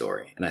human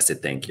story. And I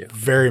said, thank you.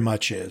 Very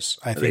much is.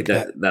 I think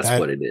that's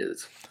what it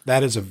is.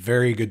 That is a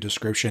very good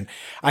description.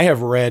 I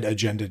have read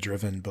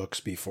agenda-driven books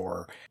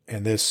before,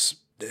 and this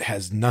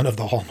has none of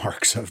the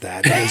hallmarks of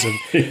that. It is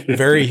a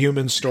very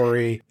human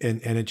story,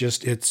 and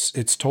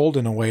it's told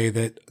in a way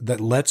that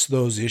lets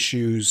those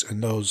issues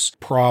and those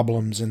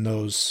problems and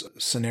those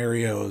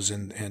scenarios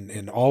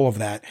and all of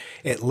that,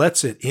 it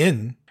lets it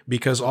in.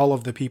 Because all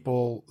of the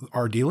people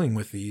are dealing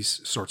with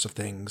these sorts of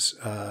things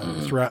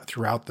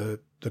throughout the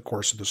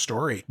course of the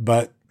story.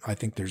 But I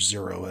think there's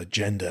zero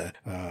agenda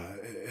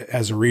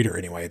as a reader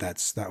anyway.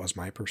 That was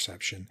my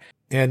perception.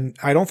 And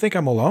I don't think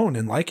I'm alone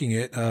in liking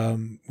it.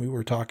 We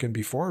were talking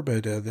before,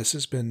 but this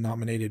has been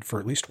nominated for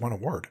at least one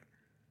award.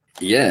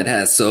 Yeah, it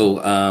has. So,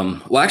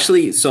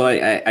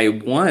 I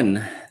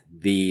won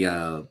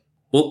the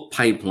Book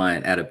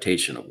Pipeline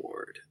Adaptation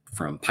Award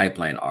from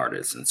Pipeline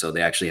Artists. And so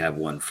they actually have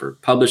one for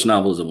published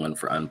novels and one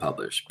for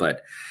unpublished.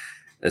 But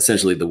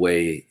essentially the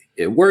way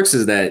it works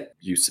is that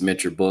you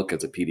submit your book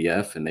as a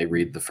PDF and they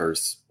read the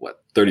first,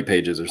 30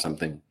 pages or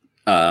something.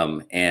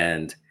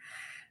 And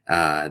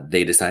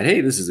they decide,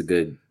 hey, this is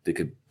they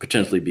could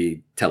potentially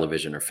be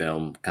television or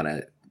film, kind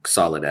of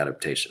solid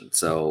adaptation.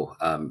 So,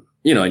 and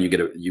you get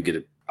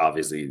a,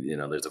 obviously,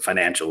 there's a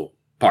financial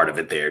part of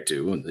it there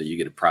too, and you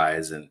get a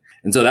prize, and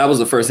so that was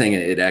the first thing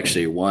it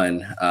actually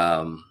won.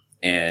 I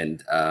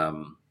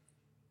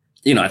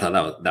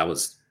thought that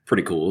was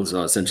pretty cool.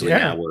 So essentially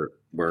now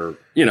we're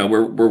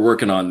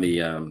working on the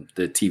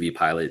TV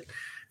pilot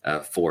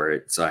for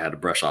it. So I had to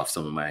brush off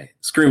some of my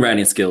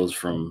screenwriting skills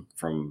from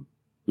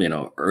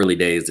early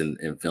days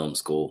in film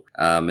school.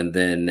 And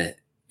then,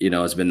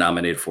 it's been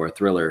nominated for a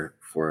thriller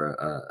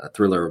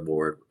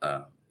award,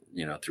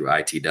 through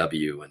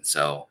ITW. And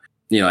so,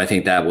 I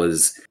think that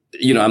was,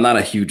 I'm not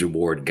a huge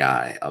award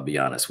guy. I'll be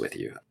honest with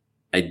you.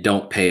 I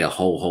don't pay a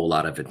whole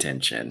lot of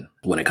attention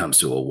when it comes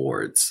to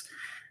awards.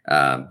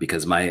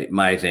 Because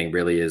my thing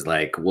really is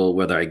like, well,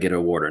 whether I get an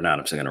award or not,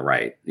 I'm still going to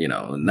write,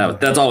 and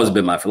that's always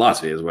been my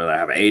philosophy, is whether I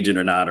have an agent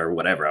or not, or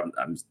whatever,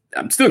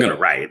 I'm still going to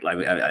write. Like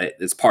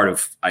it's part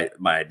of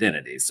my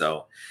identity.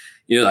 So,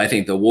 I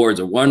think the awards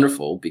are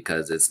wonderful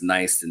because it's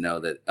nice to know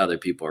that other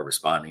people are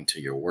responding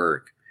to your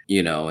work,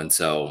 and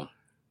so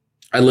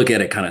I look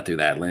at it kind of through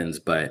that lens.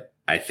 But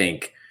I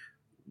think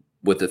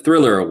with the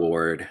Thriller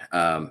Award,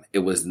 it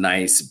was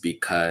nice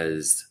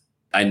because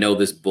I know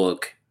this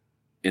book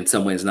in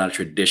some ways not a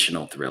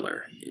traditional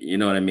thriller. You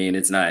know what I mean?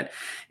 It's not,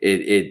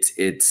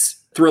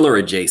 it's thriller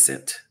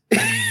adjacent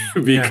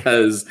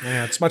because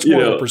it's much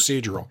more of a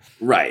procedural.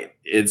 Right.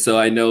 And so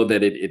I know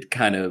that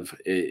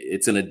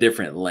it's in a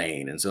different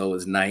lane. And so it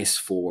was nice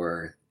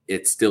for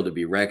it still to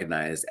be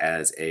recognized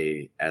as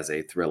a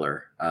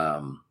thriller.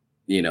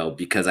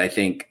 Because I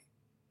think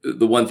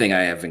the one thing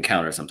I have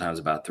encountered sometimes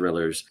about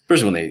thrillers,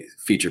 especially when they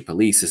feature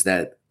police, is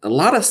that a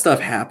lot of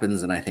stuff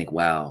happens and I think,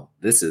 wow,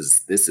 this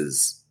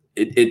is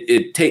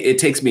it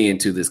takes me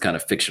into this kind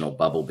of fictional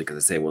bubble because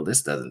I say, well,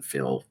 this doesn't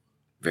feel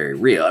very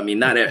real. I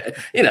mean,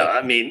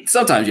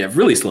 sometimes you have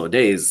really slow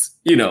days,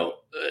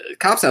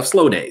 cops have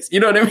slow days, you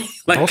know what I mean?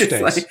 Like, most it's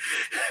days. Like,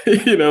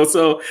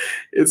 so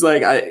it's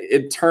like,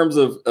 in terms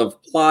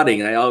of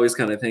plotting, I always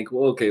kind of think,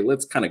 well, okay,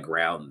 let's kind of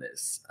ground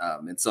this.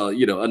 And so,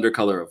 Under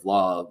Color of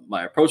Law,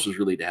 my approach was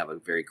really to have a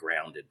very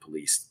grounded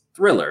police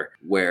thriller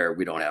where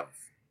we don't have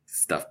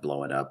stuff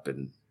blowing up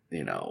and,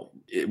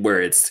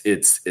 where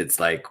it's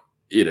like,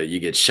 you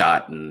get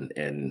shot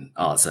and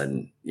all of a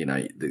sudden,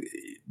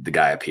 the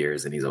guy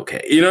appears and he's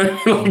okay.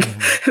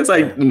 It's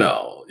like,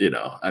 no,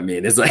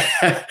 it's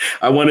like,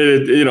 I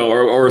wanted it,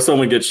 or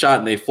someone gets shot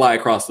and they fly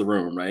across the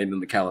room, right?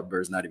 And the caliber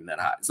is not even that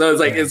high. So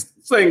it's like, it's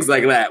things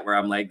like that where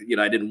I'm like,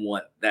 I didn't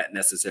want that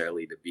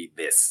necessarily to be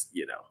this,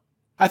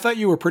 I thought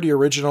you were pretty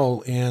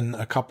original in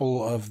a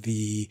couple of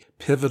the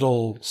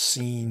pivotal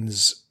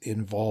scenes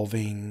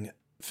involving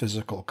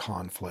physical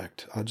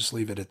conflict. I'll just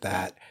leave it at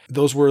that.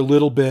 Those were a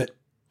little bit,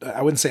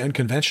 I wouldn't say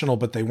unconventional,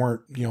 but they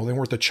weren't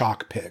the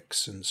chalk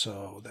picks. And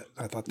so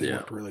I thought they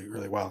worked really,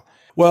 really well.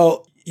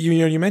 Well,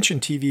 you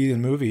mentioned TV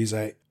and movies.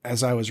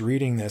 As I was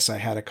reading this, I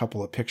had a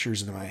couple of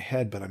pictures in my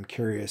head, but I'm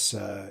curious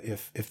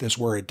if this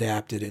were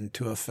adapted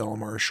into a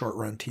film or a short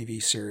run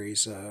TV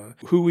series,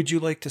 who would you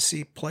like to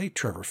see play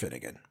Trevor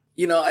Finnegan?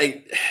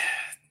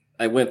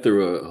 I went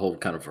through a whole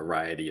kind of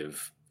variety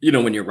of,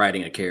 when you're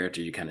writing a character,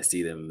 you kind of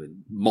see them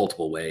in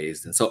multiple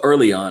ways. And so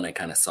early on, I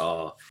kind of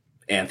saw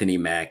Anthony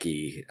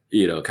Mackie,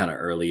 kind of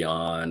early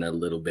on, a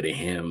little bit of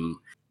him.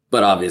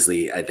 But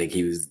obviously, I think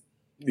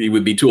he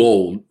would be too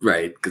old,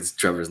 right? Because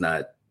Trevor's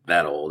not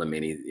that old. I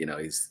mean,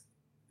 he's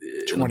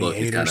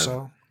 28 or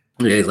so.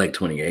 Yeah, he's like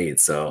 28.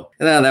 So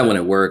and that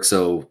wouldn't work.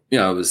 So,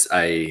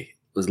 I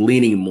was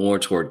leaning more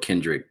toward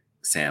Kendrick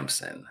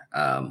Sampson,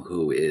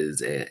 who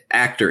is an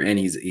actor and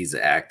he's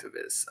an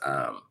activist.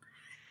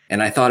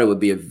 And I thought it would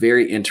be a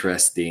very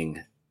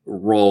interesting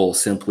role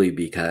simply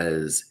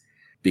because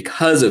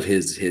of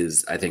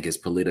his I think his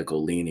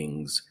political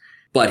leanings,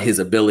 but his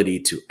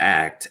ability to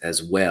act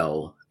as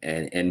well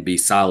and be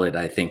solid.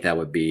 I think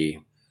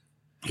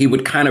he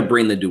would kind of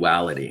bring the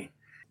duality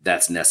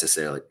that's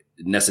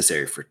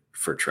necessary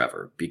for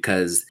Trevor,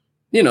 because,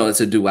 it's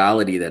a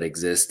duality that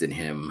exists in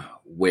him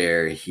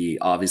where he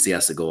obviously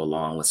has to go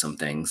along with some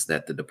things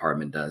that the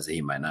department does that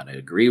he might not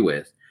agree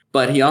with,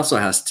 but he also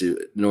has to,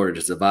 in order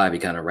to survive, he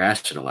kind of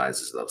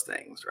rationalizes those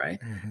things. Right.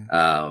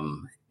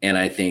 Mm-hmm. And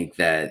I think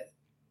that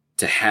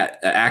an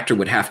actor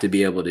would have to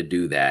be able to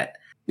do that,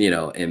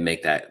 and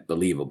make that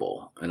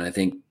believable. And I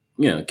think,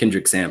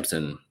 Kendrick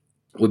Sampson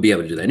would be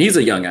able to do that. And he's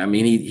a young guy. I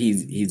mean,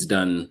 he's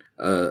done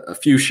a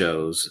few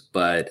shows,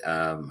 but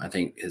I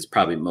think his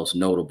probably most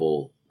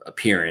notable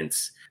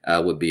appearance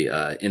would be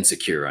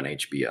Insecure on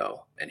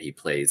HBO. And he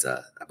plays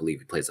I believe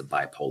he plays a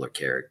bipolar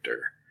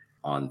character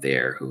on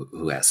there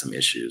who has some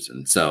issues.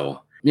 And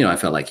so, I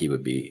felt like he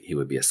would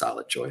be a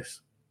solid choice.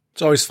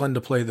 It's always fun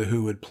to play the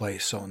who would play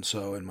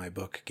so-and-so in my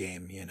book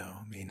game,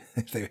 I mean,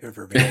 if they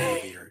ever made a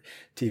movie or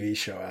TV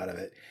show out of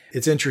it.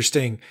 It's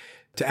interesting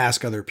to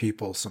ask other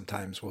people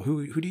sometimes, well,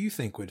 who do you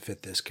think would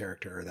fit this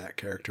character or that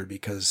character?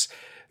 Because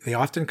they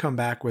often come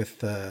back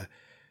with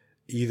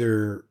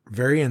either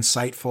very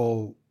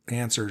insightful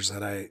answers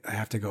that I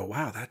have to go,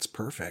 wow, that's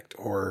perfect.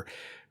 Or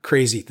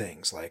crazy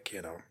things like,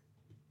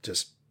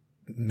 just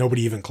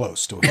nobody even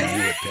close to what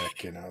you would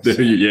pick,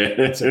 So Yeah.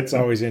 it's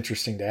always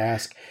interesting to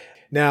ask.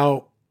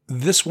 Now,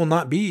 this will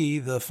not be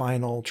the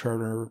final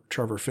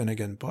Trevor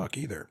Finnegan book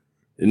either.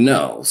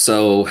 No.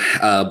 So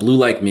Blue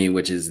Like Me,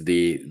 which is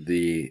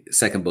the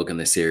second book in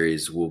the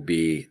series, will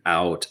be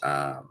out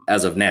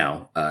as of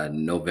now,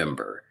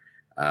 November.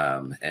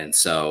 And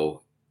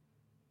so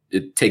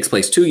it takes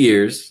place 2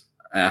 years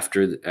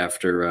after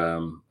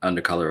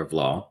Under Color of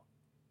Law.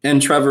 And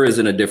Trevor is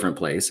in a different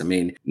place. I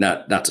mean,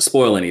 not to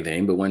spoil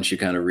anything, but once you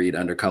kind of read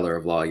Under Color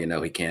of Law,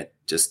 he can't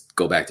just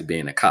go back to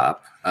being a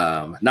cop.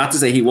 Not to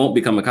say he won't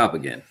become a cop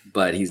again,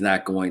 but he's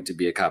not going to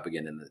be a cop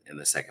again in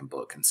the second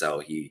book. And so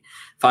he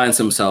finds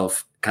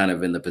himself kind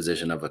of in the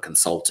position of a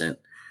consultant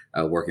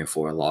working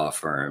for a law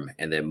firm,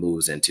 and then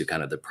moves into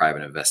kind of the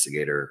private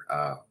investigator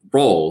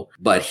role.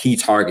 But he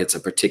targets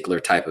a particular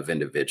type of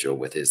individual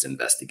with his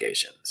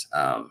investigations.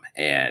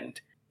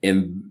 And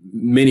in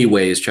many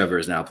ways, Trevor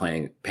is now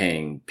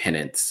paying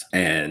penance,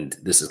 and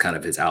this is kind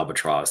of his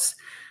albatross,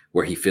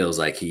 where he feels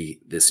like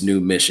this new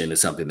mission is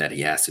something that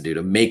he has to do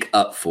to make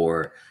up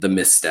for the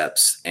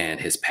missteps and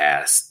his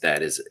past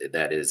that is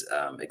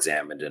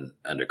examined in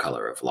Under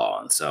Color of Law.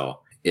 And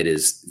so it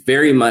is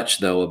very much,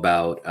 though,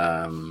 about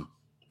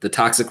the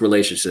toxic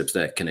relationships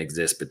that can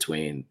exist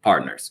between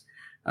partners.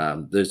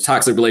 There's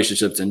toxic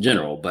relationships in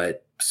general,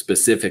 but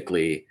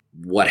specifically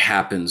what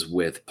happens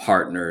with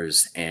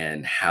partners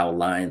and how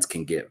lines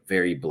can get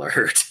very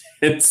blurred.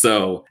 And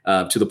so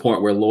to the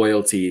point where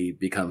loyalty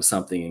becomes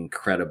something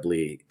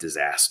incredibly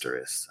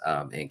disastrous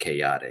and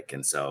chaotic.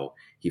 And so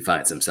he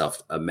finds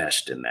himself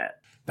enmeshed in that.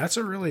 That's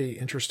a really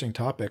interesting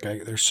topic.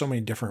 There's so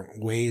many different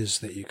ways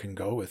that you can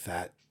go with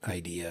that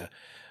idea.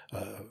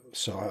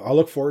 So I'll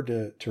look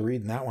forward to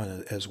reading that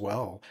one as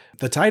well.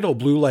 The title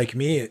Blue Like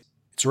Me,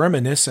 it's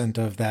reminiscent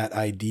of that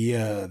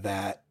idea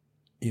that,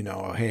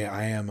 hey,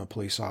 I am a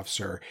police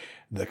officer.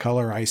 The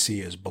color I see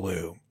is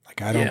blue.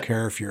 Like, I don't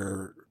care if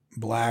you're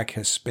Black,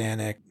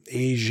 Hispanic,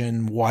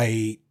 Asian,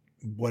 white,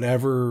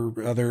 whatever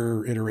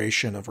other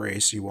iteration of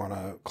race you want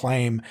to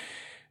claim,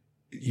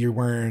 you're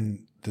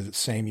wearing the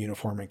same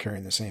uniform and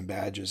carrying the same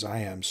badge as I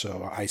am.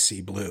 So I see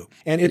blue.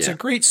 And it's a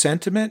great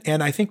sentiment.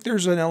 And I think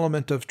there's an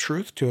element of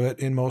truth to it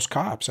in most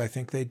cops. I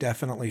think they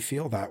definitely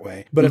feel that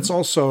way. But it's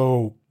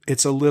also,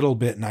 it's a little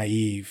bit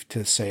naive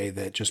to say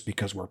that just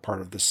because we're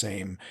part of the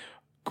same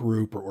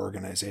group or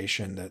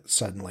organization that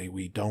suddenly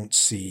we don't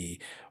see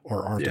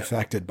or aren't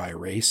affected by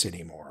race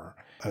anymore.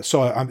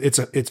 So it's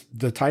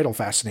the title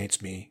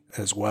fascinates me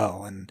as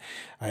well. And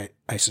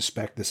I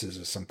suspect this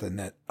is something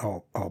that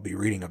I'll be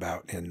reading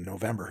about in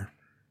November.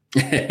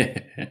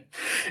 and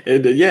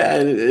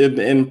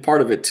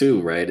part of it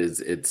too, right, is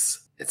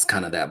it's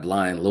kind of that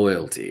blind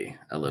loyalty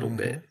a little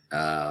bit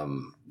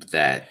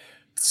that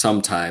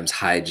sometimes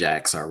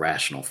hijacks our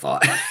rational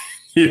thought.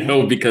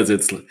 Because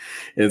it's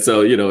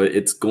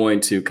going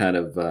to kind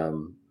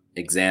of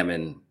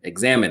examine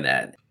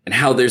that, and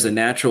how there's a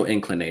natural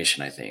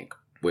inclination, I think,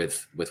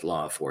 with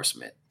law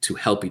enforcement to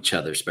help each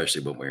other,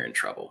 especially when we're in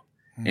trouble.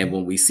 And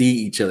when we see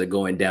each other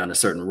going down a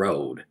certain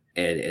road,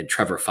 and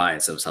Trevor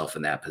finds himself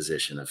in that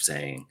position of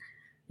saying,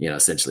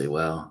 essentially,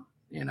 well,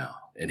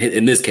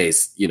 in this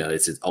case,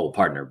 it's his old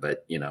partner,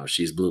 but,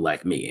 she's blue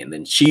like me. And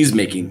then she's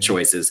making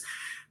choices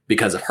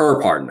because of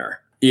her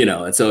partner,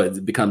 and so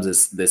it becomes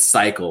this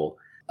cycle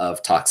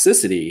of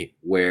toxicity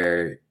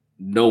where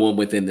no one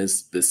within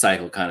this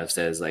cycle kind of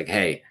says like,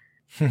 hey,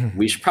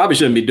 we probably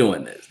shouldn't be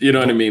doing this. You know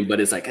what I mean? But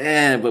it's like,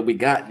 but we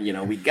got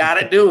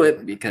to do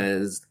it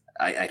because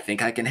I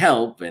think I can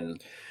help,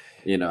 and,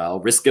 I'll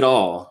risk it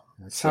all.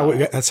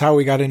 That's how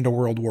we got into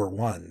World War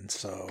I.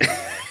 So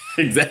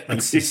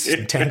exactly.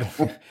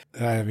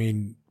 I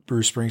mean,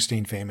 Bruce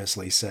Springsteen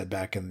famously said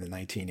back in the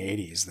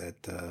 1980s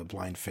that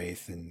blind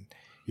faith in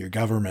your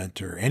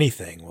government or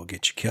anything will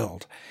get you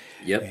killed.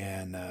 Yep.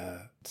 And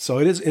so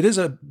it is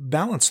a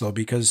balance though,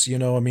 because,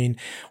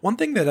 one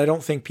thing that I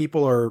don't think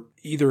people are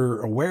either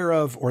aware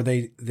of or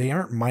they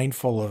aren't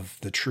mindful of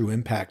the true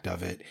impact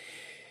of it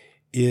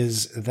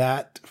is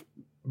that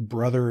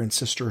brother and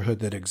sisterhood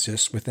that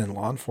exists within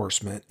law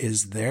enforcement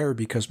is there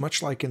because,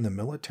 much like in the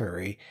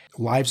military,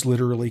 lives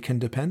literally can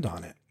depend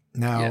on it.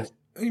 Now,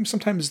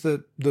 sometimes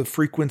the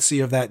frequency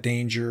of that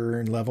danger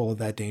and level of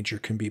that danger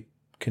can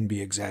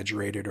be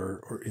exaggerated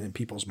or in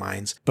people's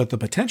minds, but the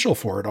potential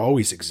for it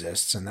always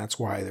exists. And that's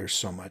why there's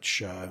so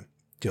much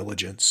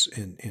diligence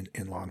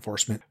in law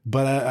enforcement.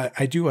 But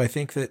I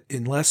think that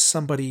unless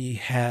somebody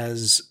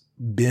has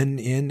been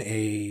in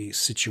a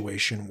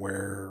situation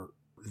where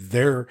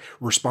they're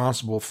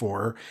responsible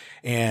for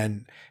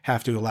and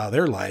have to allow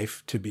their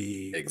life to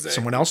be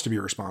someone else to be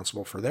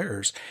responsible for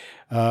theirs.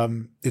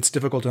 It's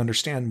difficult to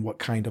understand what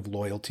kind of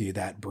loyalty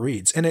that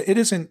breeds. And it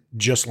isn't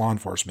just law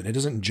enforcement. It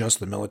isn't just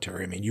the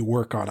military. I mean, you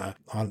work on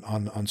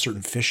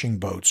certain fishing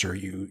boats, or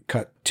you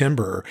cut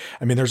timber.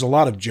 I mean, there's a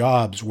lot of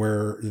jobs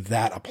where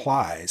that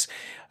applies.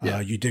 Yeah.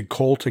 You dig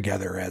coal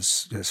together,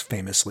 as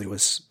famously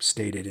was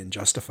stated in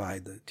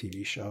Justified, the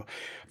TV show.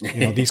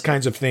 These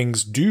kinds of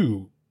things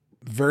do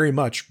very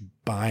much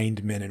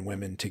bind men and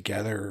women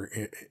together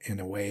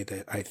in a way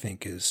that I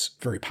think is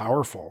very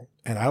powerful.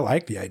 And I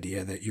like the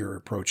idea that you're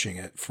approaching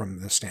it from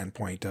the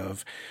standpoint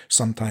of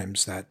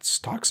sometimes that's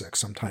toxic.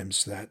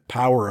 Sometimes that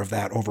power of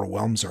that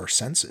overwhelms our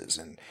senses.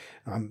 And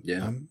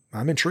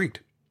I'm intrigued.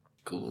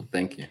 Cool.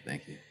 Thank you.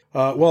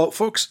 Well,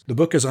 folks, the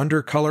book is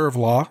Under Color of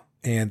Law,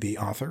 and the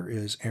author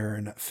is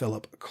Aaron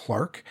Philip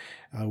Clark.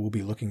 We'll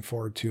be looking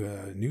forward to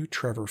a new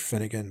Trevor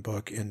Finnegan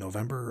book in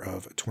November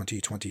of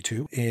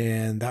 2022.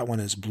 And that one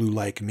is Blue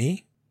Like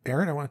Me.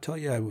 Aaron, I want to tell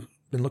you, I've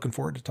been looking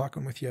forward to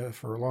talking with you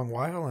for a long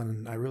while,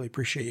 and I really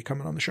appreciate you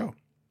coming on the show.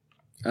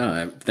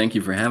 Thank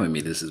you for having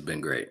me. This has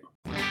been great.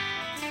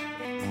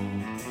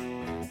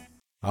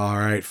 All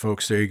right,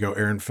 folks, there you go.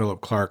 Aaron Philip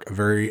Clark, a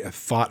very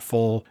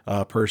thoughtful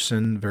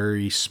person,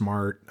 very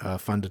smart,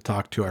 fun to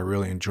talk to. I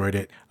really enjoyed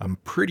it. I'm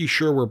pretty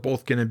sure we're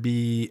both going to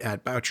be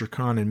at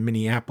BoucherCon in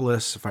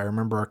Minneapolis, if I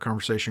remember our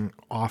conversation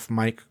off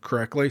mic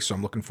correctly. So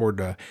I'm looking forward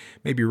to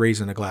maybe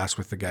raising a glass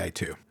with the guy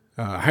too.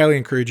 I highly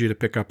encourage you to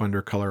pick up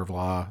Under Color of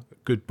Law.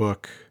 Good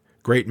book,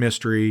 great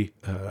mystery,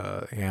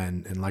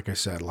 and like I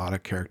said, a lot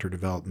of character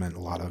development, a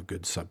lot of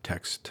good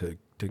subtext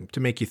to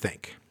make you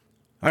think.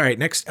 All right,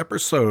 next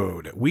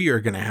episode, we are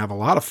going to have a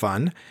lot of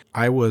fun.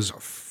 I was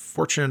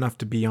fortunate enough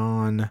to be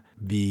on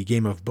the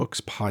Game of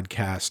Books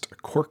podcast,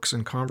 Quirks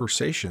and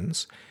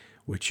Conversations,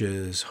 which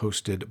is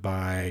hosted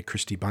by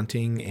Christy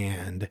Bunting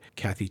and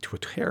Kathy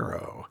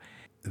Twitero.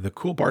 The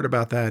cool part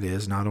about that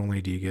is not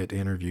only do you get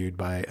interviewed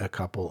by a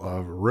couple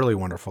of really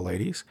wonderful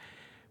ladies,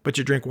 but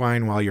you drink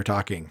wine while you're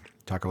talking.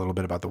 Talk a little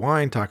bit about the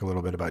wine, talk a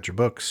little bit about your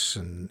books,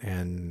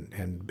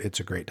 and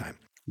it's a great time.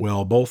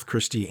 Well, both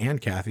Christy and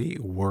Kathy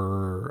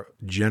were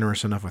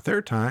generous enough with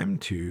their time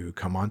to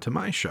come onto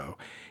my show.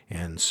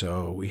 And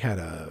so we had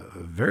a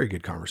very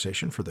good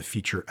conversation for the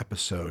feature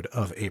episode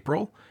of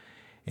April.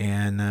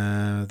 And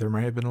there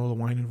might have been a little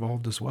wine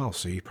involved as well.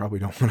 So you probably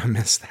don't want to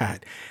miss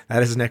that.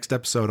 That is the next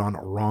episode on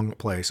Wrong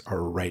Place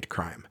or Right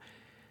Crime.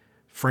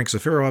 Frank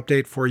Zafiro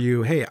update for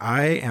you. Hey,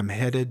 I am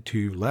headed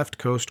to Left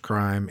Coast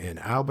Crime in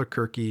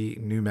Albuquerque,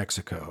 New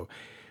Mexico,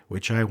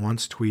 which I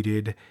once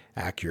tweeted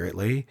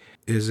accurately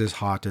is as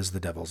hot as the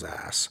devil's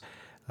ass.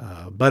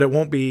 But it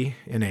won't be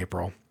in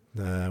April.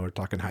 We're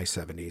talking high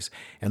 70s.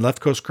 And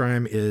Left Coast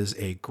Crime is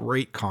a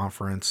great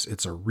conference.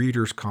 It's a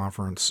readers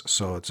conference,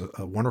 so it's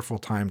a wonderful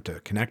time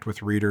to connect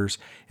with readers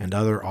and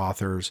other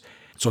authors.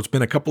 So it's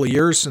been a couple of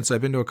years since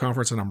I've been to a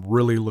conference, and I'm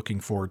really looking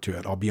forward to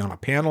it. I'll be on a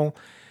panel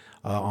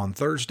on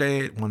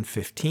Thursday at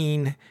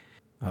 1:15.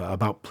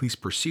 About police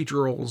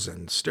procedurals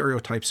and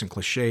stereotypes and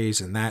cliches,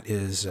 and that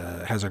is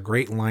has a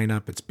great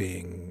lineup. It's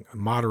being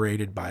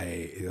moderated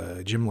by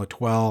Jim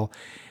Latwell,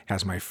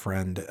 has my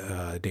friend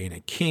Dana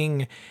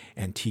King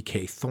and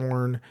TK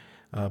Thorne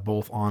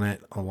both on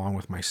it, along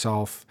with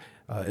myself.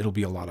 It'll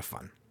be a lot of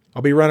fun.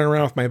 I'll be running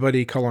around with my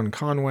buddy Cullen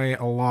Conway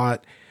a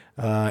lot,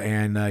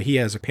 and he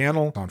has a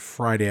panel on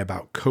Friday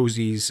about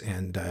cozies,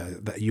 and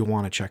that you'll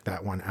want to check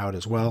that one out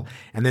as well.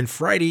 And then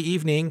Friday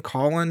evening,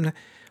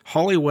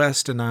 Holly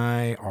West and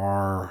I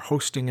are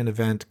hosting an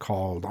event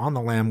called On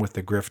the Lam with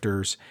the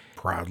Grifters,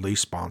 proudly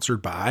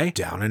sponsored by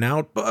Down and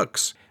Out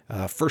Books.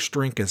 First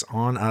drink is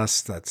on us.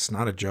 That's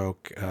not a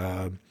joke.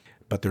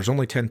 But there's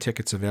only 10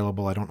 tickets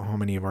available. I don't know how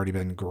many have already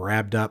been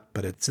grabbed up,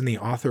 but it's in the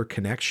author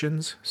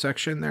connections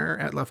section there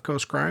at Left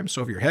Coast Crime.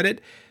 So if you're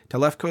headed to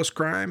Left Coast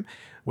Crime,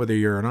 whether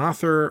you're an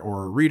author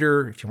or a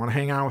reader, if you want to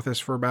hang out with us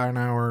for about an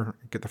hour,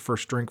 get the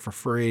first drink for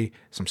free,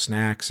 some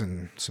snacks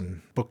and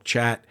some book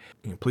chat,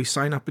 please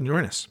sign up and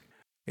join us.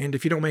 And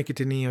if you don't make it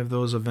to any of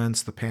those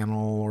events, the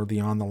panel or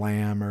the On the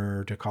Lam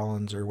or to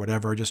Collins or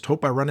whatever, I just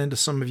hope I run into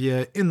some of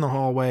you in the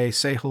hallway.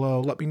 Say hello.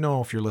 Let me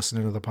know if you're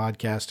listening to the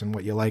podcast and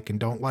what you like and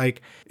don't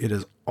like. It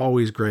is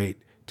always great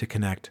to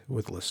connect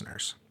with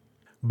listeners.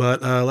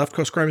 But Left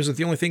Coast Crime isn't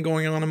the only thing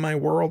going on in my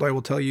world. I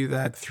will tell you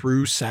that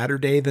through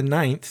Saturday the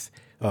 9th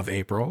of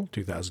April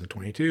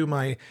 2022,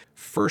 my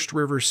first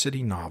River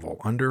City novel,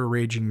 Under a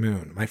Raging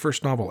Moon, my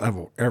first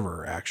novel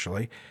ever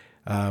actually,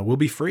 will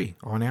be free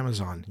on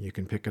Amazon. You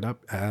can pick it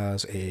up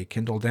as a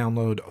Kindle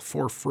download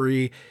for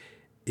free.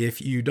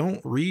 If you don't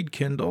read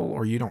Kindle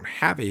or you don't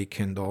have a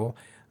Kindle,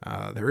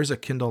 there is a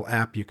Kindle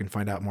app. You can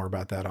find out more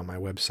about that on my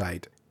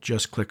website.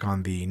 Just click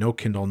on the No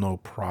Kindle, No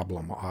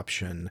Problem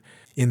option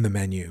in the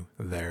menu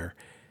there.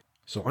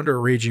 So Under a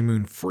Raging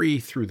Moon free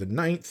through the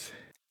 9th.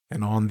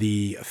 And on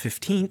the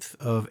 15th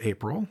of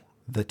April,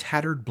 The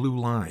Tattered Blue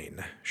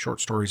Line, Short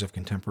Stories of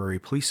Contemporary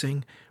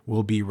Policing,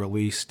 will be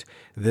released.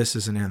 This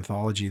is an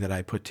anthology that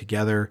I put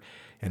together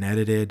and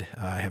edited.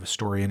 I have a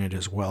story in it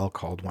as well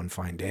called One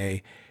Fine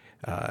Day.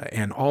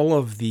 And all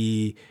of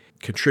the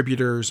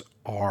contributors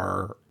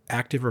are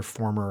active or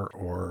former,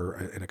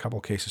 or in a couple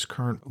of cases,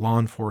 current law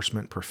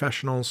enforcement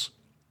professionals.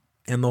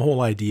 And the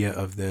whole idea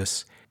of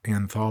this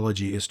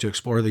anthology is to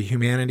explore the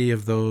humanity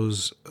of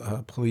those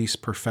police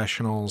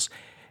professionals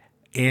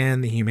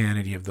and the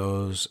humanity of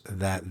those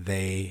that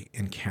they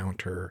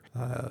encounter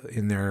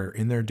in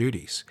their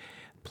duties.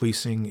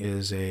 Policing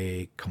is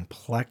a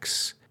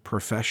complex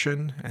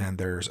profession, and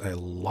there's a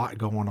lot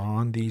going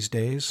on these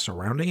days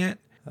surrounding it.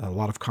 A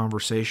lot of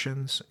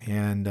conversations,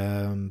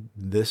 and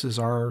this is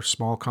our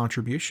small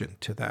contribution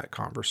to that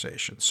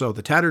conversation. So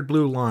the Tattered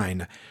Blue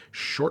Line,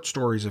 Short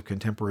Stories of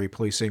Contemporary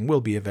Policing, will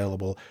be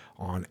available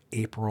on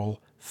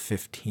April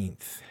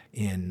 15th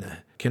in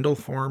Kindle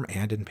form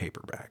and in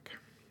paperback.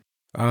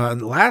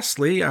 And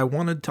lastly, I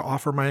wanted to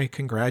offer my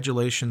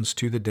congratulations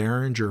to the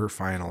Derringer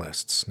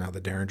finalists. Now, the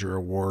Derringer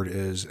Award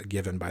is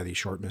given by the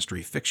Short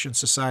Mystery Fiction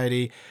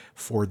Society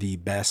for the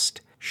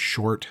best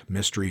short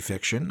mystery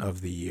fiction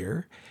of the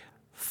year.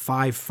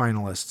 5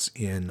 finalists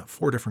in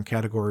 4 different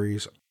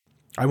categories.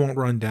 I won't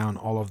run down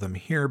all of them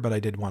here, but I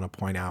did want to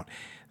point out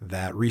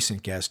that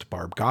recent guest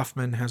Barb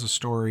Goffman has a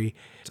story.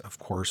 Of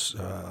course,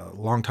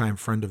 longtime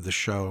friend of the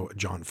show,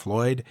 John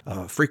Floyd,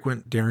 a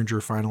frequent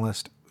Derringer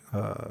finalist,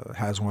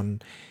 has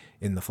one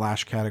in the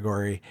Flash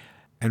category.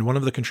 And one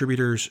of the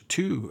contributors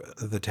to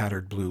the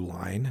Tattered Blue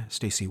Line,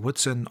 Stacey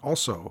Woodson,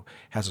 also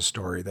has a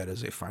story that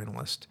is a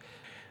finalist.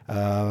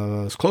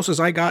 As close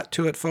as I got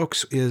to it,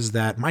 folks, is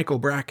that Michael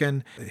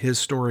Bracken, his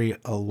story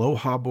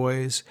Aloha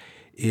Boys,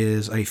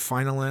 is a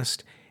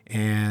finalist,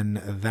 and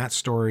that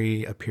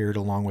story appeared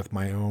along with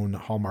my own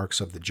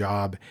Hallmarks of the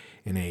Job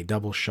in a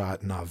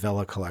double-shot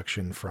novella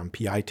collection from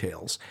PI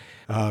Tales.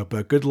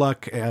 But good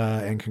luck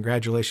and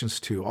congratulations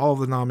to all of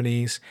the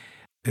nominees.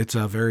 It's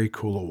a very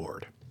cool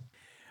award.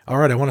 All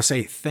right, I want to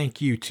say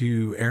thank you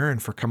to Aaron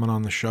for coming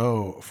on the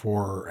show,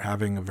 for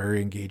having a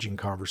very engaging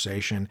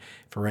conversation,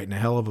 for writing a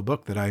hell of a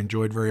book that I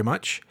enjoyed very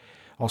much.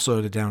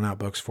 Also to Down Out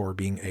Books for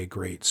being a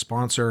great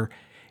sponsor.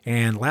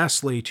 And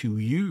lastly, to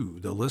you,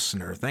 the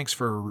listener, thanks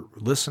for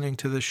listening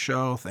to this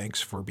show.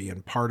 Thanks for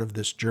being part of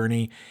this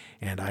journey.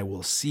 And I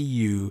will see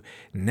you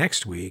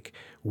next week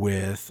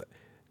with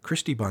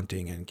Christy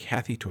Bunting and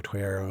Kathy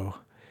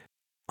Tortuero.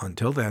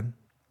 Until then,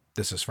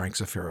 this is Frank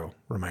Zafiro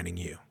reminding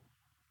you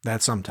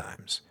that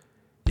sometimes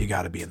you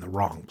got to be in the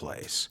wrong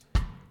place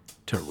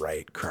to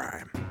write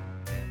crime.